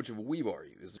 how much of a weeb are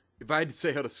you? If I had to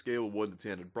say on a scale of 1 to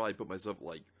 10, I'd probably put myself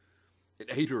like an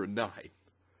 8 or a 9.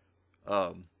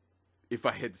 If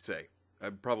I had to say.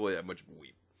 I'm probably that much of a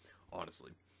weeb,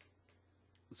 honestly.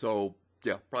 So,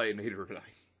 yeah, probably an 8 or a 9,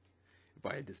 if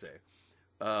I had to say.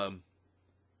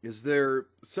 Is there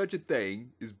such a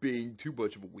thing as being too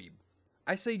much of a weeb?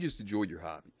 I say just enjoy your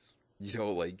hobbies.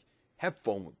 Have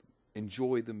fun with them.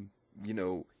 Enjoy them.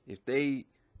 If they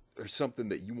are something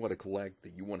that you want to collect,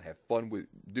 that you want to have fun with,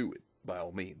 do it, by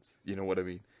all means. You know what I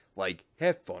mean?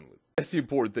 Have fun with it. That's the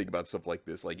important thing about stuff like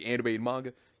this. Like anime and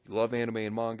manga. You love anime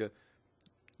and manga.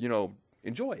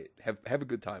 enjoy it. Have a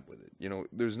good time with it. You know,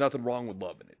 there's nothing wrong with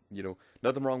loving it. You know,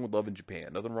 nothing wrong with loving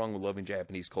Japan. Nothing wrong with loving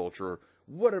Japanese culture or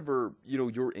whatever, you know,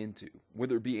 you're into.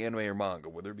 Whether it be anime or manga,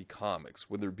 whether it be comics,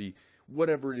 whether it be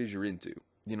whatever it is you're into.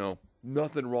 You know,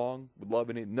 nothing wrong with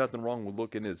loving it. Nothing wrong with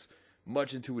looking as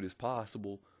much into it as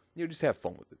possible. You know, just have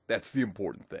fun with it. That's the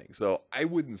important thing. So I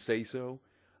wouldn't say so,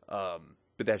 but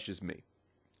that's just me.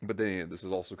 But then again, this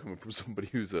is also coming from somebody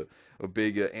who's a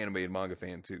big anime and manga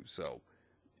fan too. So,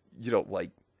 you know, like,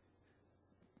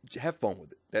 have fun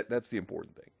with it. That's the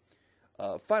important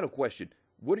thing. Final question.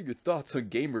 What are your thoughts on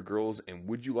gamer girls, and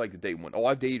would you like to date one? Oh,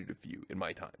 I've dated a few in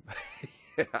my time.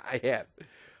 I have.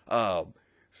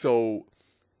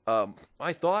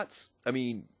 My thoughts, I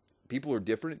mean, people are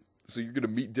different. So you're going to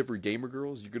meet different gamer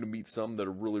girls. You're going to meet some that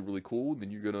are really, really cool. And then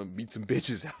you're going to meet some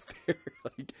bitches out there.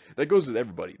 Like, that goes with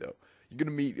everybody, though. You're going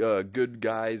to meet good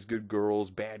guys, good girls,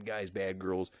 bad guys, bad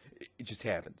girls. It just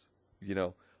happens, you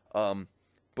know.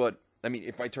 But, I mean,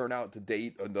 if I turn out to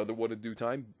date another one in due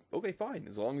time, okay, fine.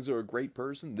 As long as they're a great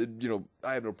person, then, you know,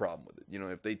 I have no problem with it. You know,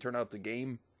 if they turn out to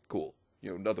game, cool.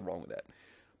 You know, nothing wrong with that.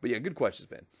 But yeah, good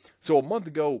questions, man. So a month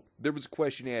ago, there was a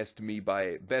question asked to me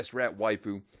by Best Rat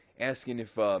Waifu, asking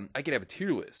if I could have a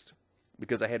tier list,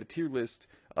 because I had a tier list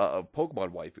of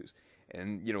Pokemon waifus.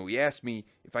 And, you know, he asked me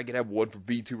if I could have one for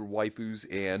VTuber waifus,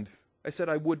 and I said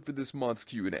I would for this month's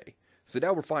Q&A. So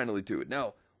now we're finally to it.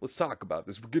 Now, let's talk about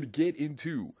this. We're going to get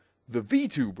into the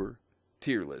VTuber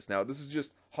tier list. Now, this is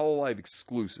just Hololive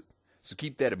exclusive, so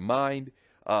keep that in mind.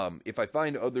 If I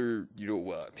find other, you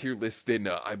know, tier lists, then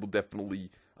I will definitely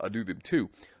do them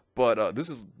too. But this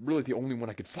is really the only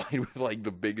one I could find with, like,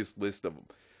 the biggest list of them.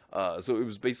 So it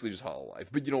was basically just Hololive.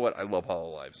 But you know what? I love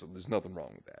Hololive, so there's nothing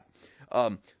wrong with that.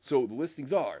 So the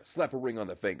listings are slap a ring on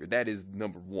the finger. That is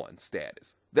number 1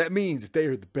 status. That means they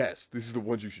are the best. This is the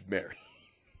ones you should marry.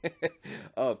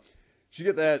 She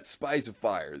got that spice of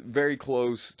fire. Very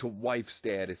close to wife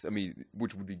status. I mean,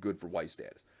 which would be good for wife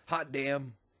status. Hot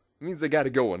damn. It means they got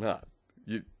it going hot.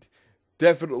 You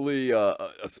definitely a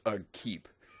keep.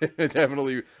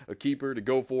 Definitely a keeper to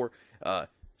go for.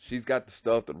 She's got the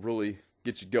stuff that really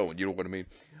get you going, you know what I mean?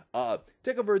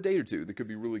 Take over a date or two that could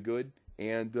be really good,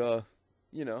 and,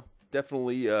 you know,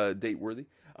 definitely date worthy.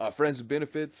 Friends with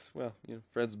benefits, well, you know,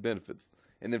 friends with benefits.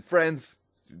 And then friends,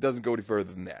 it doesn't go any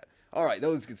further than that. Alright, now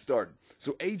let's get started.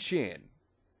 So, A-chan,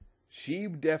 she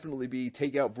would definitely be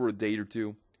take out for a date or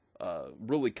two,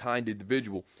 really kind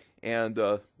individual, and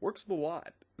works with a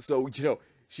lot. So, you know,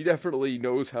 she definitely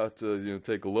knows how to, you know,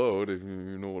 take a load, if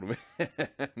you know what I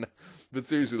mean. But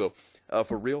seriously, though,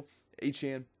 for real,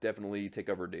 A-chan, definitely take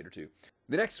over a date or two.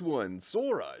 The next one,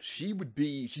 Sora, she's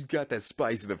got that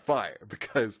spice in the fire,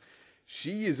 because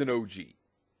she is an OG.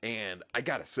 And I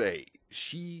gotta say,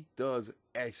 she does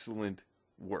excellent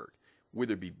work.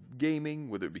 Whether it be gaming,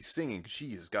 whether it be singing,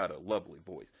 she has got a lovely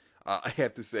voice. I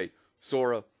have to say,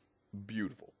 Sora,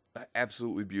 beautiful.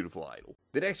 Absolutely beautiful idol.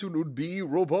 The next one would be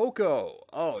Roboco.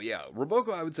 Oh yeah,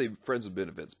 Roboco, I would say friends with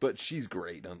benefits, but she's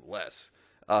great nonetheless.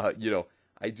 You know,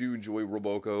 I do enjoy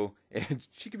Roboco, and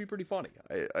she can be pretty funny.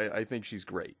 I think she's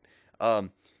great.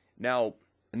 Now,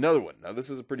 another one. Now, this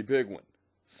is a pretty big one.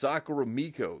 Sakura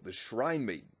Miko, the Shrine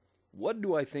Maiden. What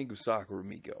do I think of Sakura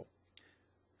Miko?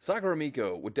 Sakura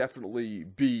Miko would definitely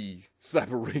be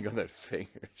slap a ring on that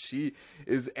finger. She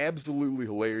is absolutely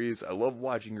hilarious. I love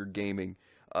watching her gaming.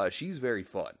 She's very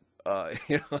fun.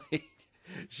 You know,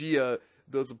 she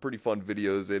does some pretty fun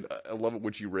videos, and I love it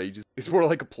when she rages. It's more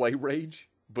like a play rage,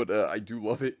 but I do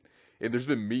love it. And there's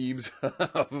been memes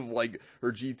of, like,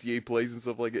 her GTA plays and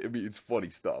stuff like that. I mean, it's funny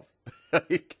stuff.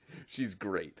 Like, she's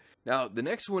great. Now, the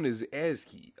next one is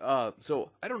Azuki.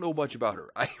 So, I don't know much about her.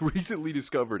 I recently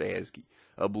discovered Azuki,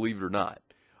 believe it or not,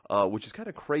 which is kind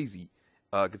of crazy,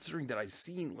 considering that I've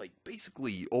seen, like,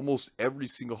 basically almost every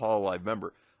single Hololive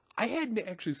member. I hadn't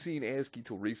actually seen Azuki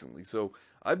till recently, so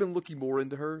I've been looking more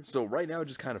into her. So right now,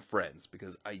 just kind of friends,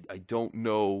 because I don't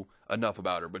know enough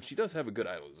about her, but she does have a good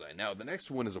idol design. Now, the next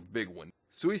one is a big one.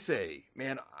 Suisei,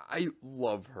 man, I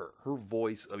love her. Her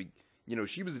voice, I mean, you know,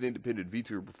 she was an independent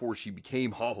VTuber before she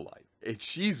became Hololive, and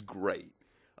she's great.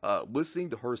 Listening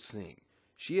to her sing,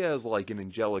 she has, like, an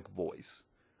angelic voice.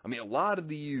 I mean, a lot of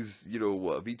these, you know,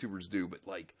 VTubers do, but,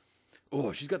 like,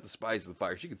 oh, she's got the spice of the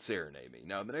fire. She could serenade me.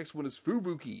 Now, the next one is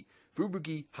Fubuki.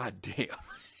 Fubuki, hot damn.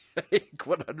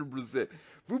 100%.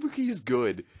 Fubuki's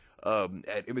good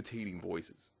at imitating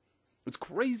voices. It's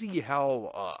crazy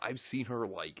how I've seen her,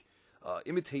 like,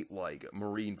 imitate, like,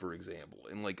 Marine, for example,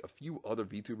 and, like, a few other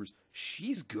VTubers.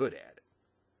 She's good at it.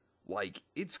 Like,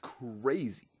 it's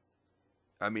crazy.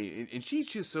 I mean, and she's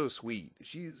just so sweet.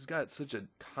 She's got such a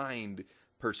kind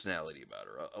personality about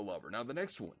her. I love her. Now, the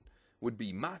next one would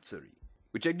be Matsuri.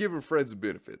 which I give her friends with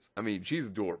benefits. I mean, she's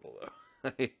adorable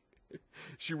though.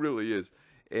 She really is.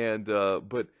 And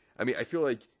but I mean, I feel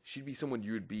like she'd be someone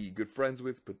you would be good friends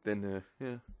with, but then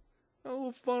yeah, a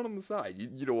little fun on the side.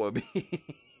 You know what I mean?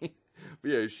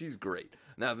 But yeah, she's great.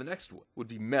 Now the next one would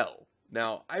be Mel.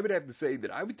 Now I would have to say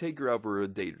that I would take her out for a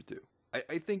date or two.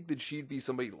 I think that she'd be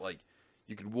somebody like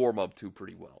you could warm up to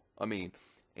pretty well. I mean,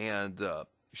 and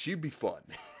she'd be fun.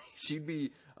 She'd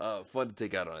be fun to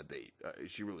take out on a date.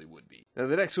 She really would be. Now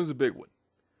the next one's a big one.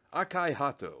 Akai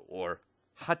Hato, or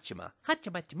Hachima.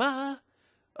 Hachimachima.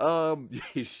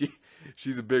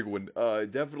 She's a big one.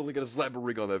 Definitely gonna slap a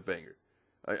ring on that finger.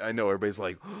 I know everybody's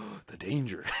like, oh, the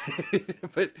danger.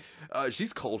 But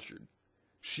she's cultured.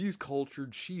 She's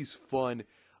cultured. She's fun.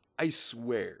 I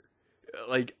swear.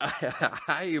 Like,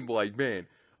 I am like, man.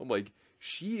 I'm like,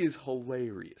 she is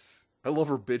hilarious. I love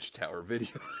her bitch tower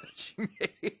video that she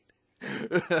made.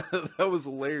 That was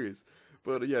hilarious.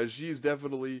 But yeah, she's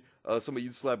definitely somebody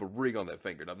you'd slap a ring on that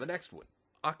finger. Now, the next one,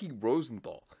 Aki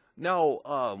Rosenthal.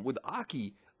 Now, with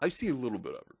Aki, I see a little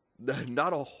bit of her.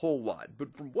 Not a whole lot.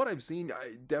 But from what I've seen,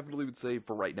 I definitely would say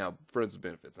for right now, friends with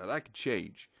benefits. Now, that could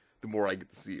change the more I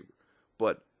get to see her.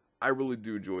 But I really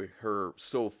do enjoy her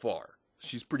so far.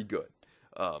 She's pretty good.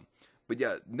 But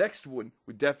yeah, next one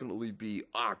would definitely be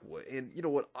Aqua. And you know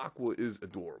what? Aqua is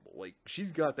adorable. Like,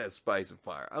 she's got that spice and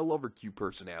fire. I love her cute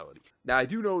personality. Now, I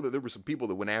do know that there were some people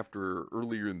that went after her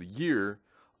earlier in the year.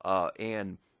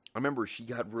 And I remember she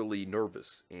got really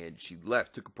nervous. And she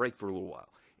left, took a break for a little while.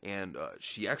 And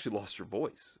she actually lost her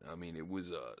voice. I mean, it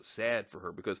was sad for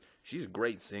her because she's a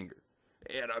great singer.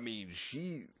 And I mean,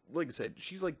 she, like I said,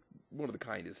 she's like one of the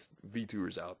kindest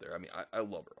VTubers out there. I mean, I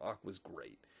love her. Aqua's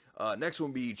great. Next one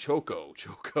would be Choco.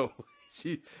 Choco,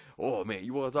 oh man,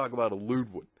 you want to talk about a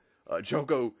lewd one.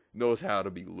 Choco knows how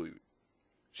to be lewd.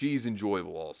 She's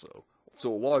enjoyable also.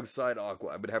 So alongside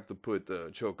Aqua, I would have to put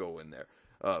Choco in there.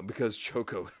 Because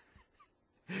Choco,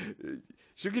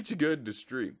 she'll get you good in the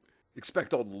stream.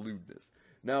 Expect all the lewdness.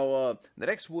 Now, the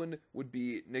next one would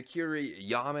be Nakiri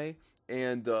Yame.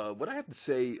 And what I have to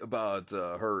say about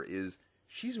her is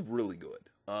she's really good.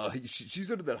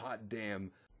 She's under that hot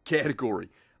damn category.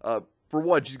 For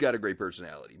one, she's got a great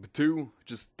personality. But two,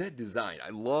 just that design. I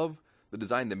love the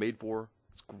design they made for her.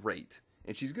 It's great.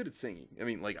 And she's good at singing. I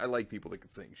mean, like, I like people that can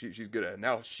sing. She's good at it.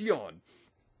 Now, Shion,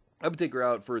 I would take her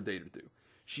out for a date or two.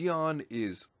 Shion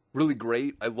is really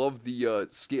great. I love the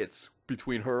skits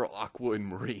between her, Aqua, and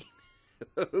Marine.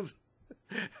 Those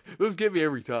get me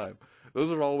every time.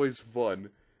 Those are always fun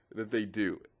that they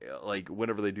do, like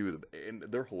whenever they do them, and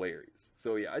they're hilarious.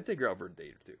 So yeah, I'd take her out for a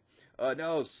date or two.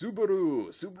 Now Subaru.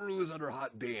 Subaru is under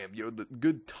hot damn. You know, the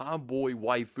good tomboy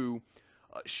waifu.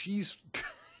 She's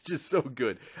just so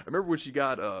good. I remember when she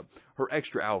got her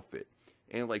extra outfit,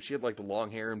 and like she had like the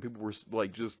long hair, and people were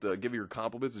like just giving her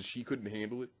compliments, and she couldn't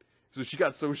handle it. So she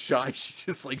got so shy, she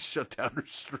just like shut down her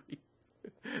stream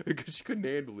because she couldn't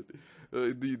handle it.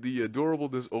 The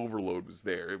adorableness overload was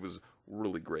there. It was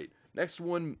really great. Next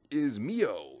one is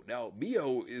Mio. Now,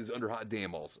 Mio is under hot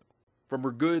damn also. From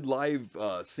her good live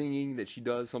singing that she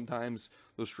does sometimes,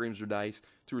 those streams are nice,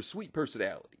 to her sweet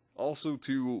personality. Also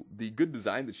to the good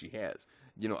design that she has.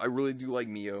 You know, I really do like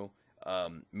Mio.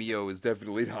 Mio is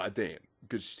definitely hot damn.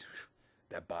 Because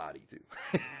that body, too.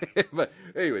 But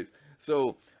anyways,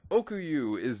 so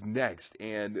Okuyu is next,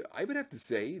 and I would have to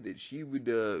say that she would,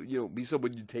 be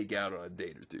someone you'd take out on a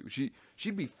date or two.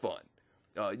 She'd be fun.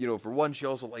 For one, she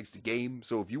also likes to game,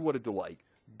 so if you wanted to, like,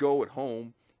 go at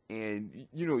home and,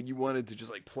 you wanted to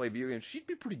just, like, play video games, she'd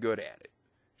be pretty good at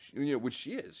it. Which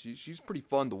she is. She's pretty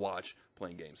fun to watch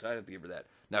playing games, so I'd have to give her that.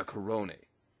 Now, Korone.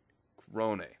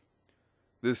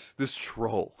 This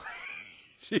troll.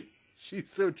 She's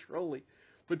so trolly.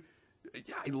 But,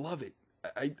 yeah, I love it.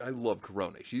 I love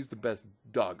Korone. She's the best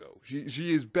doggo.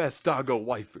 She is best doggo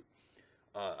waifu.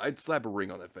 I'd slap a ring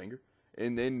on that finger.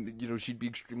 And then, she'd be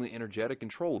extremely energetic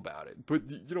and troll about it. But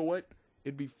you know what?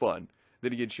 It'd be fun.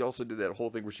 Then again, she also did that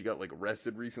whole thing where she got, like,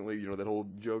 arrested recently. That whole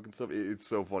joke and stuff. It's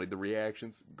so funny. The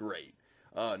reactions, great.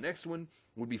 Next one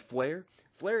would be Flair.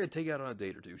 Flair I'd take out on a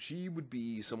date or two. She would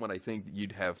be someone I think that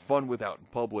you'd have fun with out in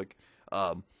public.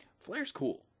 Flair's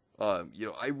cool.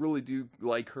 I really do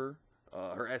like her.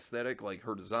 Her aesthetic, like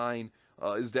her design,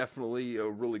 is definitely a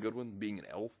really good one, being an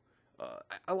elf.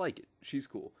 I like it. She's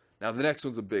cool. Now, the next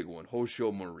one's a big one.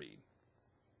 Hosho Marine.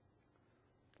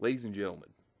 Ladies and gentlemen,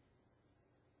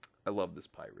 I love this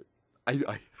pirate.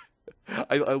 I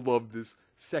love this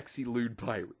sexy lewd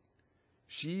pirate.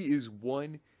 She is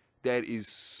one that is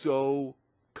so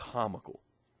comical,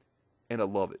 and I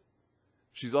love it.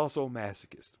 She's also a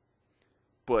masochist,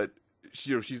 but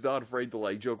she's not afraid to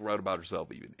like joke around about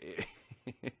herself even.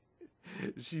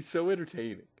 She's so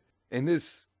entertaining. And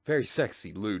this very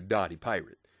sexy, lewd, naughty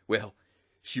pirate, well,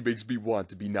 she makes me want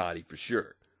to be naughty for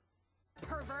sure.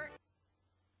 Pervert.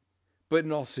 But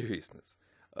in all seriousness,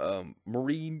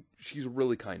 Marine, she's a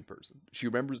really kind person. She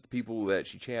remembers the people that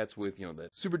she chats with, that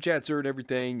super chats her and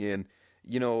everything. And,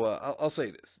 I'll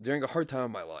say this. During a hard time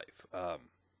in my life,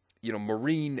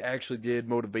 Marine actually did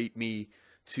motivate me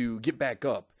to get back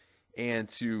up and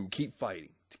to keep fighting,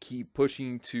 to keep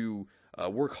pushing, to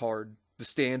work hard, to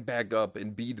stand back up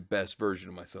and be the best version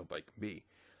of myself I can be.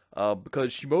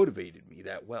 Because she motivated me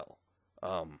that well.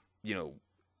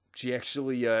 She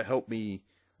actually helped me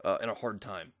in a hard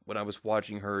time when I was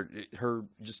watching her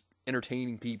just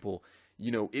entertaining people.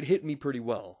 It hit me pretty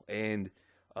well, and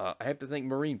I have to thank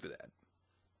Marine for that,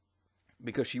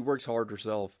 because she works hard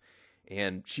herself,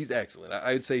 and she's excellent.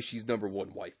 I'd say she's number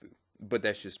one waifu, but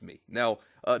that's just me. Now,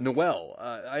 Noelle,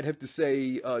 I'd have to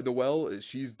say Noelle,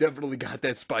 she's definitely got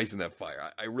that spice in that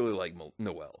fire. I really like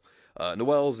Noelle.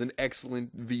 Noelle's an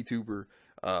excellent VTuber.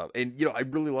 And I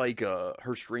really like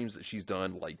her streams that she's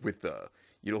done, like with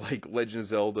like Legend of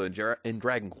Zelda and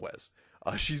Dragon Quest.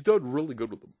 She's done really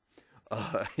good with them.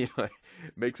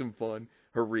 Makes them fun.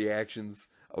 Her reactions,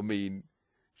 I mean,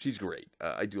 she's great.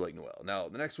 I do like Noelle. Now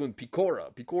the next one,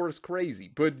 Picora. Picora's crazy,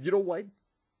 but you know what?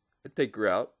 I'd take her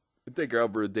out. I'd take her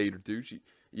out for a date or two.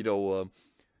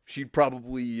 She'd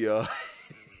probably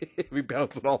be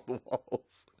bouncing off the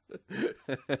walls,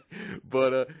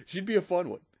 but she'd be a fun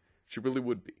one. She really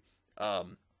would be.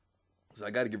 So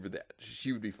I got to give her that.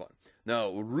 She would be fun.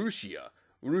 Now, Rushia,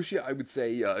 I would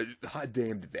say, hot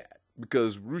damn to that.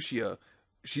 Because Rushia,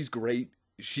 she's great.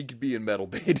 She could be in Metal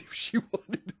Band if she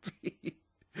wanted to be.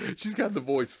 She's got the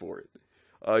voice for it.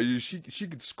 She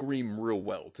could scream real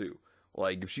well, too.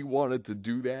 Like, if she wanted to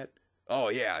do that, oh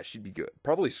yeah, she'd be good.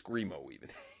 Probably Screamo, even.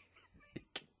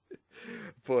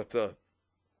 But,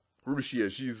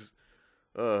 Rushia, she's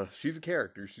a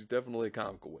character. She's definitely a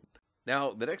comical one.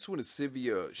 Now, the next one is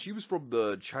Sivia. She was from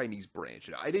the Chinese branch,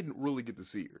 and I didn't really get to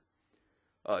see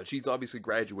her. She's obviously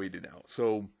graduated now,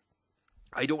 so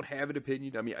I don't have an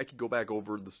opinion. I mean, I could go back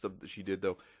over the stuff that she did,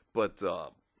 though, but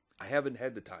I haven't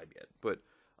had the time yet. But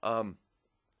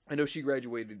I know she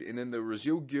graduated, and then there was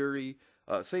Yoguri.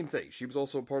 Same thing. She was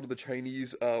also part of the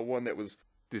Chinese one that was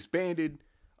disbanded,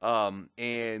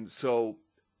 and so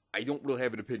I don't really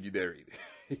have an opinion there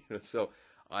either. So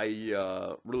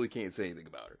I really can't say anything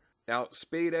about her. Now,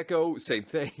 Spade Echo, same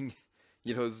thing.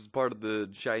 This is part of the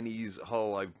Chinese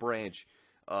Hololive branch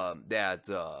that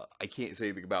I can't say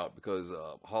anything about because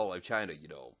Hololive China,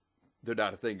 they're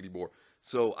not a thing anymore.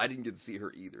 So I didn't get to see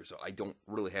her either, so I don't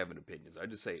really have an opinion. I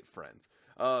just say it friends.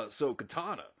 So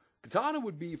Katana. Katana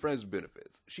would be friends with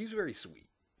benefits. She's very sweet.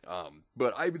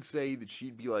 But I would say that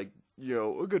she'd be like,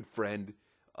 a good friend.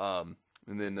 And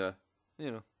then, have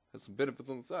some benefits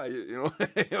on the side. You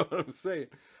know what I'm saying?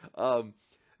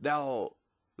 Now,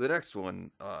 the next one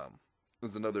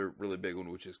is another really big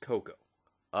one, which is Coco.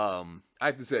 I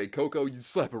have to say, Coco, you'd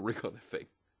slap a ring on the face.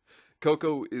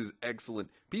 Coco is excellent.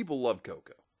 People love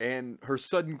Coco. And her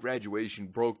sudden graduation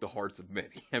broke the hearts of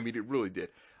many. I mean, it really did.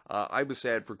 I was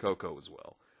sad for Coco as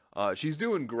well. She's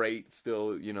doing great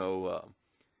still,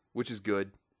 which is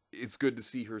good. It's good to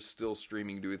see her still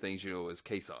streaming, doing things, as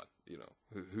Kason,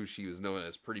 who she was known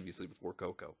as previously before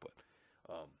Coco. But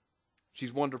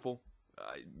she's wonderful.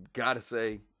 I gotta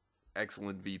say,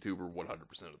 excellent VTuber 100% of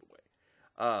the way.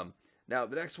 Now,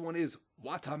 the next one is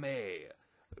Watame.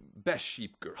 Best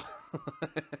sheep girl.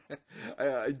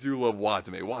 I do love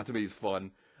Watame. Watame's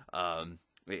fun.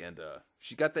 And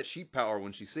she got that sheep power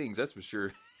when she sings, that's for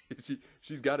sure.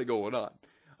 She's got it going on.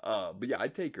 But yeah,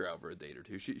 I'd take her out for a date or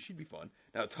two. She'd be fun.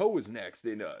 Now, Toa's next.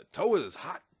 And Toa is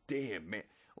hot damn, man.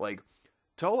 Like,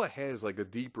 Toa has, like, a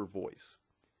deeper voice.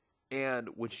 And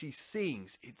when she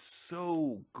sings, it's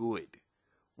so good.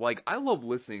 Like, I love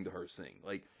listening to her sing.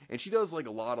 Like, and she does, like,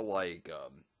 a lot of, like,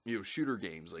 shooter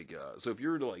games. Like, so if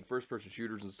you're into, like, first-person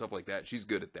shooters and stuff like that, she's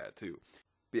good at that, too.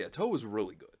 But yeah, Toa's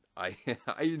really good. I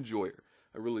enjoy her.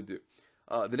 I really do.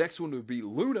 The next one would be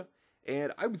Luna.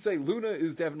 And I would say Luna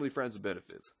is definitely friends with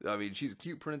benefits. I mean, she's a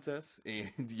cute princess.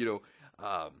 And,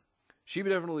 she would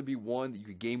definitely be one that you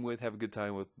could game with, have a good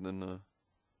time with, and then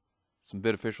some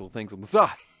beneficial things on the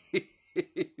side.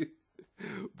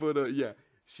 But yeah,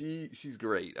 she's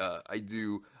great. I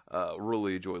do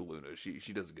really enjoy Luna.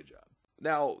 She does a good job.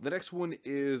 Now, the next one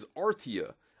is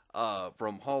Artia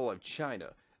from Hololive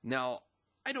China. Now,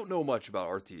 I don't know much about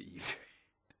Artia either.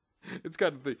 It's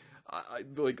kind of the I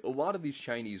like a lot of these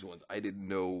Chinese ones I didn't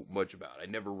know much about. I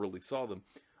never really saw them.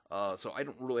 So I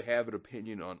don't really have an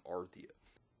opinion on Artia.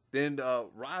 Then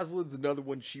Rosalind's another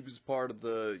one. She was part of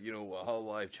the,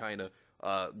 Hololive China.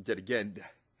 Yet again,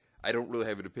 I don't really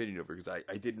have an opinion of her because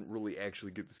I didn't really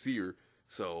actually get to see her,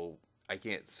 so I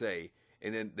can't say.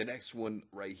 And then the next one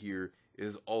right here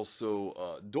is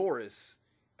also Doris,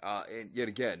 and yet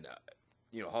again,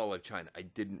 Hololive China. I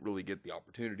didn't really get the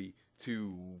opportunity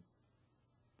to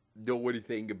know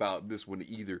anything about this one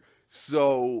either,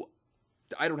 so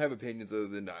I don't have opinions other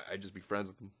than I just be friends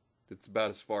with them. That's about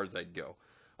as far as I'd go.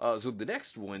 So the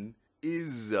next one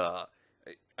is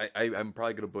I'm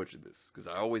probably gonna butcher this because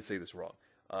I always say this wrong.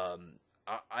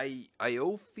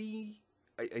 Iofi,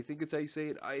 I think it's how you say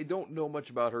it. I don't know much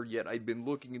about her yet. I've been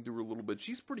looking into her a little bit.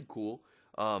 She's pretty cool.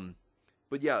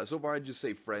 But yeah, so far I'd just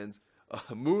say friends.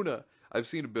 Muna, I've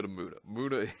seen a bit of Muna.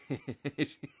 Muna,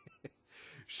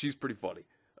 she's pretty funny.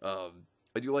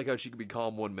 I do like how she can be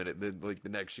calm one minute, then like the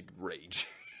next she can rage.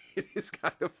 It is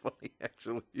kind of funny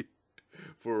actually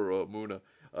for Muna.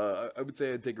 I would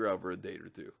say I'd take her out for a date or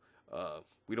two.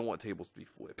 We don't want tables to be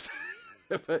flipped.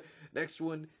 But next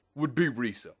one would be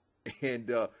Riso. And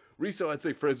Riso, I'd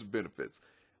say friends with benefits.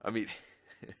 I mean,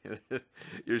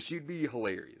 she'd be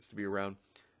hilarious to be around.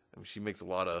 I mean, she makes a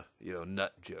lot of,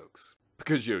 nut jokes.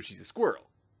 Because, she's a squirrel.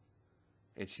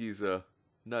 And she's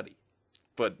nutty.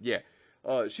 But, yeah,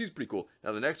 she's pretty cool.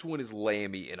 Now, the next one is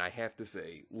Lammy. And I have to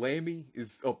say, Lammy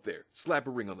is up there. Slap a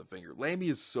ring on the finger. Lammy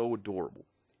is so adorable.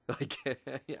 Like,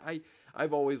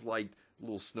 I've always liked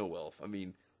little snow elf. I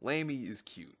mean, Lammy is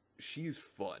cute. She's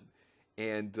fun.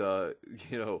 And,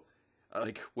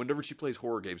 like, whenever she plays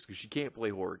horror games, because she can't play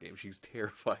horror games, she's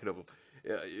terrified of them.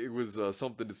 It was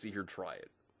something to see her try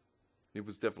it. It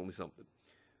was definitely something.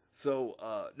 So,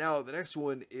 now the next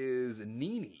one is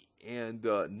Nini. And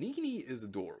Nini is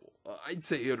adorable. I'd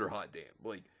say hit her hot damn.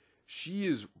 Like, she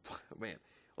is, man,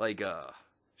 like,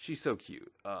 she's so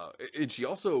cute. And she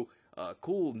also,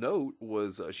 cool note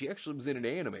was, she actually was in an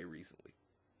anime recently.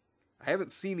 I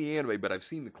haven't seen the anime, but I've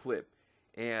seen the clip.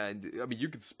 And, I mean, you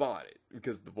can spot it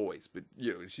because of the voice, but,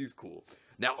 she's cool.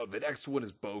 Now, the next one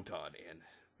is Botan, and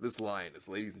this lioness,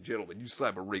 ladies and gentlemen, you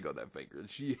slap a ring on that finger, and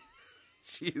she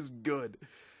is good.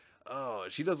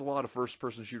 She does a lot of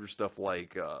first-person shooter stuff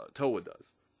like Toa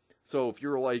does. So, if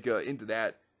you're, like, into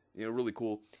that, really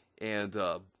cool. And,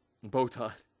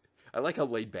 Botan, I like how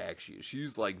laid back she is.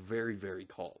 She's, like, very, very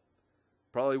calm.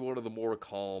 Probably one of the more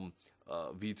calm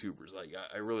VTubers. Like,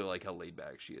 I really like how laid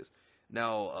back she is.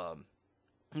 Now,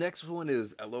 next one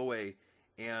is Aloe,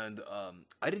 and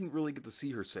I didn't really get to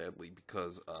see her sadly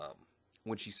because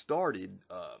when she started,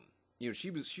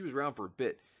 she was around for a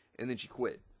bit, and then she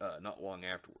quit not long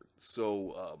afterwards.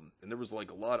 So, and there was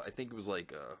like a lot. I think it was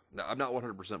like now, I'm not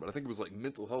 100%, but I think it was like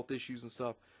mental health issues and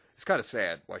stuff. It's kind of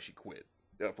sad why she quit,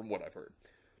 from what I've heard.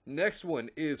 Next one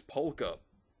is Polka.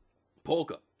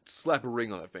 Polka, slap a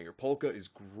ring on that finger. Polka is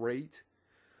great.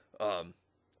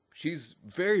 She's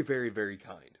very, very, very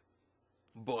kind.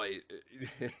 But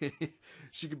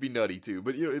she could be nutty too.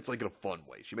 But it's like in a fun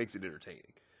way. She makes it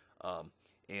entertaining.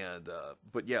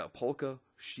 But yeah, Polka,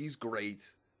 she's great.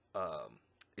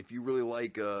 If you really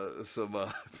like some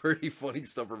pretty funny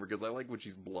stuff from her, because I like when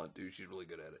she's blunt too. She's really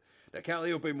good at it. Now,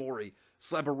 Calliope Mori,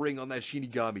 slap a ring on that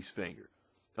Shinigami's finger.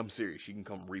 I'm serious. She can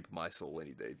come reap my soul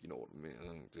any day, if you know what I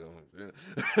mean.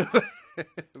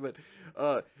 But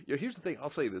here's the thing. I'll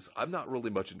say this. I'm not really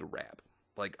much into rap.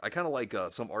 Like, I kind of like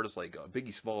some artists like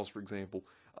Biggie Smalls, for example,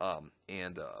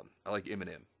 and I like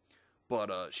Eminem.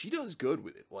 But she does good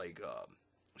with it. Like,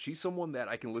 she's someone that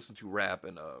I can listen to rap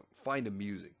and find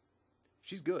amusing.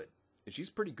 She's good. And she's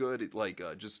pretty good at, like,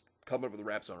 just coming up with the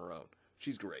raps on her own.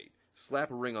 She's great.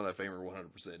 Slap a ring on that finger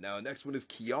 100%. Now, the next one is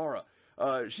Kiara.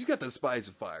 She's got the spice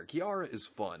of fire. Kiara is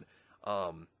fun.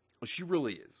 She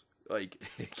really is. Like,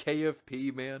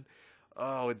 KFP, man.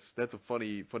 Oh, that's a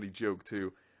funny joke,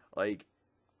 too. Like,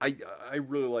 I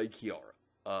really like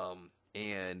Kiara.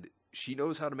 And she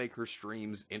knows how to make her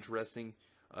streams interesting.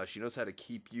 She knows how to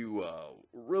keep you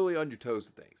really on your toes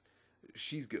with things.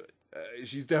 She's good.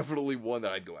 She's definitely one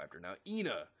that I'd go after. Now,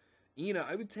 Ina,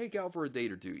 I would take out for a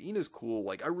date or two. Ina's cool.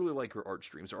 Like, I really like her art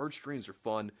streams. Her art streams are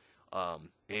fun.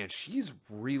 And she's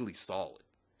really solid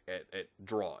at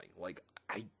drawing. Like,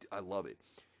 I love it.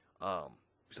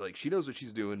 So, like, she knows what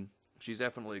she's doing. She's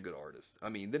definitely a good artist. I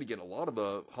mean, then again, a lot of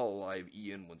the Hololive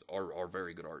EN ones are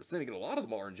very good artists. Then again, a lot of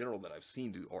them are in general that I've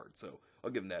seen do art, so I'll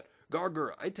give them that.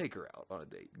 Gargura, I'd take her out on a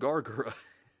date. Gargura,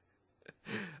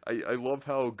 I love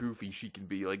how goofy she can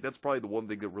be. Like, that's probably the one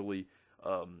thing that really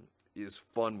is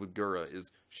fun with Gura,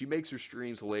 is she makes her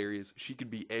streams hilarious. She can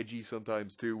be edgy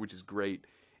sometimes, too, which is great.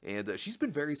 And she's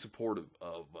been very supportive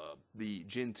of the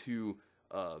Gen 2,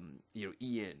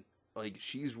 EN. Like,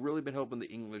 she's really been helping the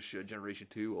English Generation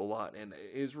 2 a lot, and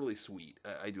it is really sweet.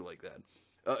 I do like that.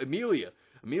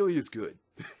 Amelia's good.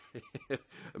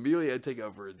 Amelia, I'd take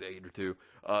out for a date or two.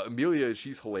 Amelia,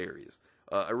 she's hilarious.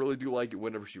 I really do like it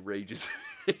whenever she rages.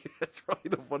 That's probably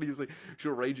the funniest thing.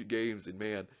 She'll rage at games, and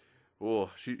man, oh,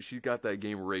 she got that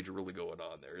game rage really going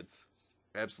on there. It's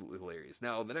absolutely hilarious.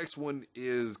 Now, the next one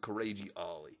is Courage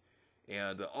Ollie.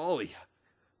 And Ollie,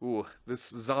 ooh, this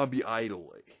zombie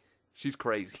idol, she's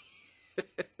crazy.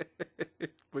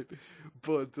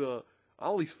 but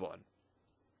Ollie's fun.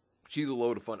 She's a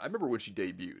load of fun. I remember when she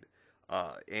debuted,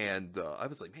 and I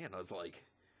was like, man, I was like,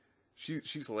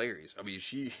 she's hilarious. I mean,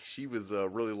 she was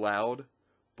really loud,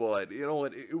 but you know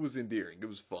what? It was endearing. It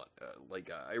was fun.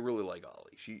 I really like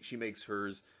Ollie. She makes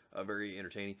hers very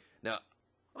entertaining. Now,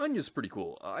 Anya's pretty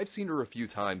cool. I've seen her a few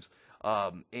times,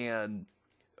 and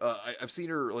I've seen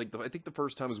her I think the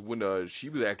first time was when she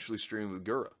was actually streaming with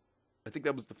Gura. I think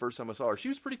that was the first time I saw her. She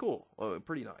was pretty cool,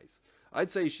 pretty nice. I'd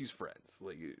say she's friends.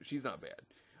 Like, she's not bad.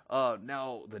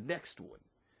 Now the next one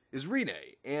is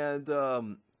Rene,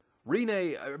 and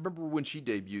Rene, I remember when she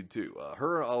debuted too.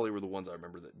 Her and Ollie were the ones I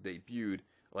remember that debuted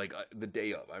the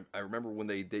day of. I remember when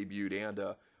they debuted,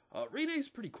 and Rene's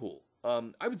pretty cool.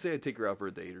 I would say I'd take her out for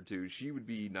a date or two. She would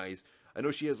be nice. I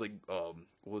know she has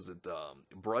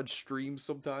brunch streams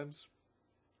sometimes,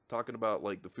 talking about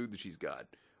the food that she's got.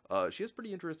 She has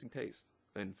pretty interesting taste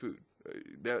in food.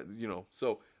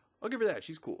 So I'll give her that.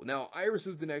 She's cool. Now Iris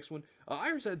is the next one.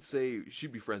 Iris, I'd say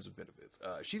she'd be friends with benefits.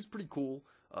 She's pretty cool.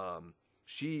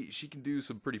 She can do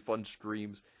some pretty fun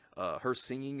streams. Her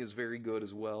singing is very good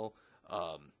as well.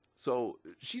 So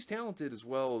she's talented as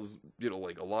well as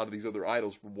a lot of these other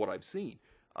idols from what I've seen.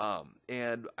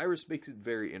 And Iris makes it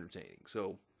very entertaining.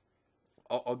 So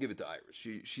I'll give it to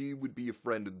Iris. She would be a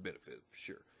friend of the benefit for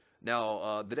sure.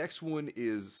 Now the next one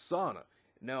is Sana.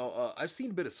 Now I've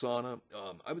seen a bit of Sana.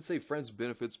 I would say friends with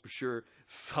benefits for sure.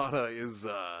 Sana is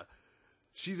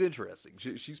she's interesting.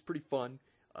 She's pretty fun.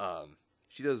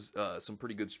 She does some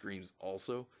pretty good streams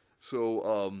also.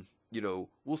 So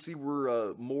we'll see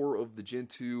where more of the Gen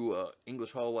 2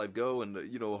 English Hololive go, and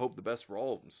hope the best for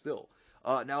all of them still.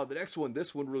 Now the next one,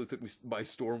 this one really took me by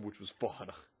storm, which was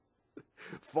Fauna.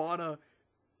 Fauna,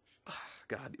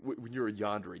 God, when you're a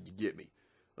yandere, you get me.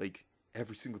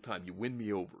 Every single time, you win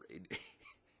me over.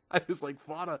 I was like,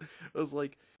 Fauna, I was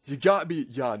like, you got me at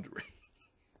yandere.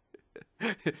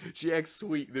 She acts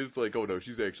sweet, then it's like, oh no,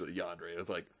 she's actually a yandere. I was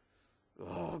like,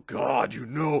 oh God,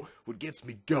 what gets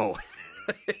me going.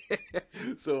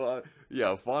 So,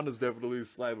 yeah, Fauna's definitely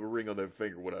slamming a ring on that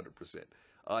finger 100%.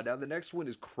 Now, the next one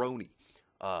is Crony.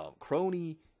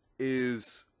 Crony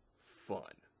is fun.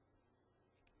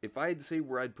 If I had to say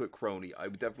where I'd put Crony, I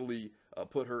would definitely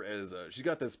put her as, she's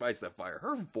got that spice, that fire.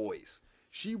 Her voice,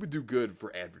 she would do good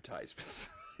for advertisements.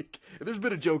 There's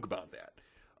been a joke about that.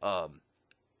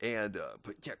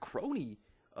 But yeah, Crony,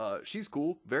 she's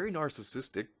cool, very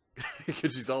narcissistic,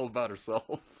 because she's all about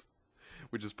herself,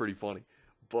 which is pretty funny.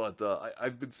 But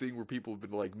I've been seeing where people have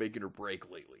been making her break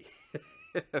lately.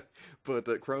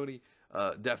 But Crony,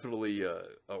 definitely a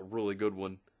really good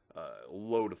one, a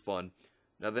load of fun.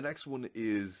 Now the next one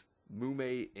is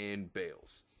Mume and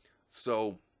Bales.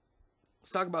 So let's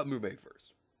talk about Mume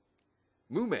first.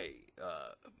 Mume,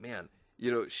 man,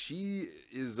 she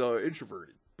is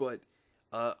introverted, but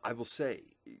I will say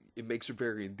it makes her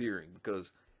very endearing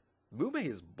because Mume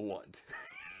is blunt.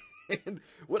 And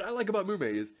what I like about Mume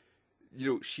is,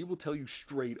 she will tell you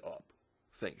straight up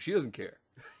things. She doesn't care.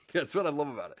 That's what I love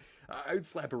about it. I would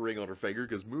slap a ring on her finger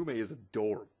because Mume is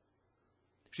adorable.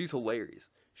 She's hilarious.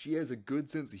 She has a good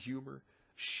sense of humor.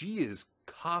 She is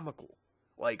comical.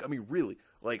 Really.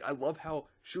 I love how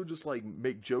she'll just,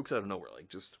 make jokes out of nowhere.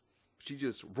 She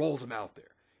just rolls them out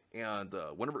there. And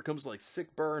whenever it comes to,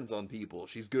 sick burns on people,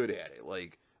 she's good at it.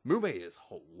 Mume is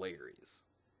hilarious.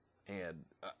 And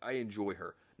I enjoy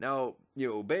her. Now,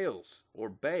 Bales, or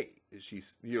Bay, as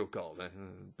she's, called,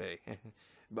 Bay.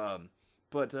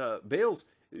 But Bales,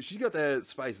 she's got that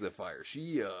spice of that fire.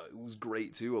 She was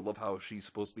great, too. I love how she's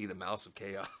supposed to be the mouse of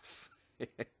chaos.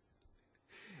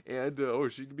 And,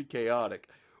 she can be chaotic.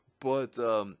 But,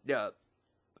 yeah,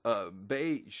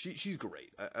 Bay, she's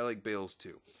great. I like Bales,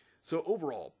 too. So,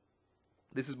 overall,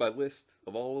 this is my list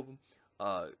of all of them.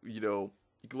 You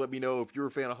can let me know if you're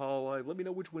a fan of Hololive. Let me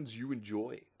know which ones you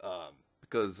enjoy.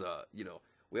 Because,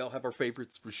 we all have our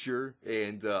favorites for sure.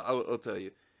 And I'll tell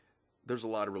you, there's a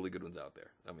lot of really good ones out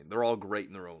there. I mean, they're all great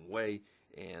in their own way.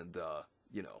 And,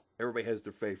 everybody has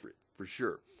their favorite for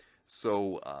sure.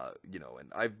 So,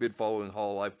 and I've been following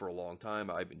Hololive for a long time.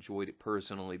 I've enjoyed it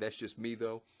personally. That's just me,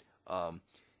 though.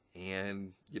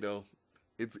 And,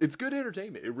 it's good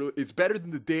entertainment. It's better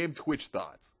than the damn Twitch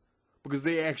thoughts. Because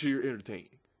they actually are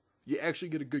entertaining. You actually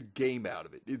get a good game out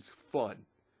of it. It's fun.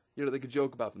 You know, they can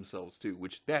joke about themselves too,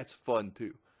 which that's fun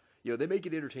too. You know, they make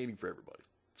it entertaining for everybody.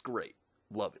 It's great.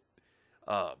 Love it.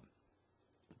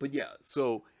 But yeah,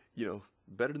 so, you know,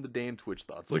 better than the damn Twitch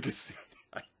thoughts. Like I said,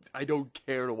 I don't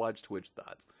care to watch Twitch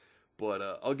thoughts.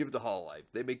 But I'll give it to Hololive.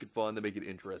 They make it fun, they make it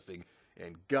interesting,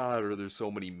 and God, are there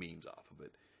so many memes off of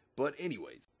it. But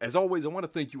anyways, as always, I want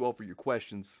to thank you all for your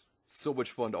questions. It's so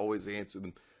much fun to always answer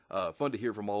them. Fun to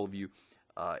hear from all of you,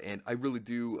 and I really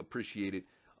do appreciate it.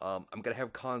 I'm going to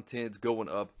have content going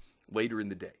up later in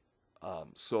the day.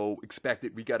 So expect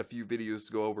it. We got a few videos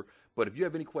to go over. But if you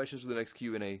have any questions for the next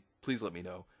Q&A, please let me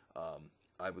know.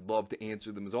 I would love to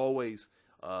answer them as always.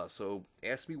 So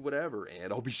ask me whatever,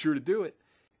 and I'll be sure to do it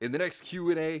in the next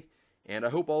Q&A. And I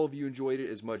hope all of you enjoyed it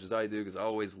as much as I do, because I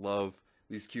always love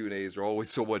these Q&As. They're always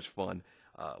so much fun.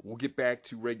 We'll get back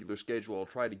to regular schedule. I'll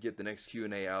try to get the next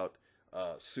Q&A out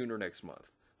sooner next month.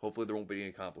 Hopefully there won't be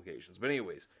any complications. But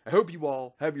anyways, I hope you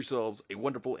all have yourselves a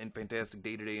wonderful and fantastic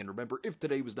day today. And remember, if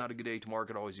today was not a good day, tomorrow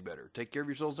could always be better. Take care of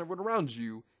yourselves and everyone around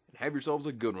you, and have yourselves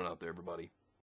a good one out there, everybody.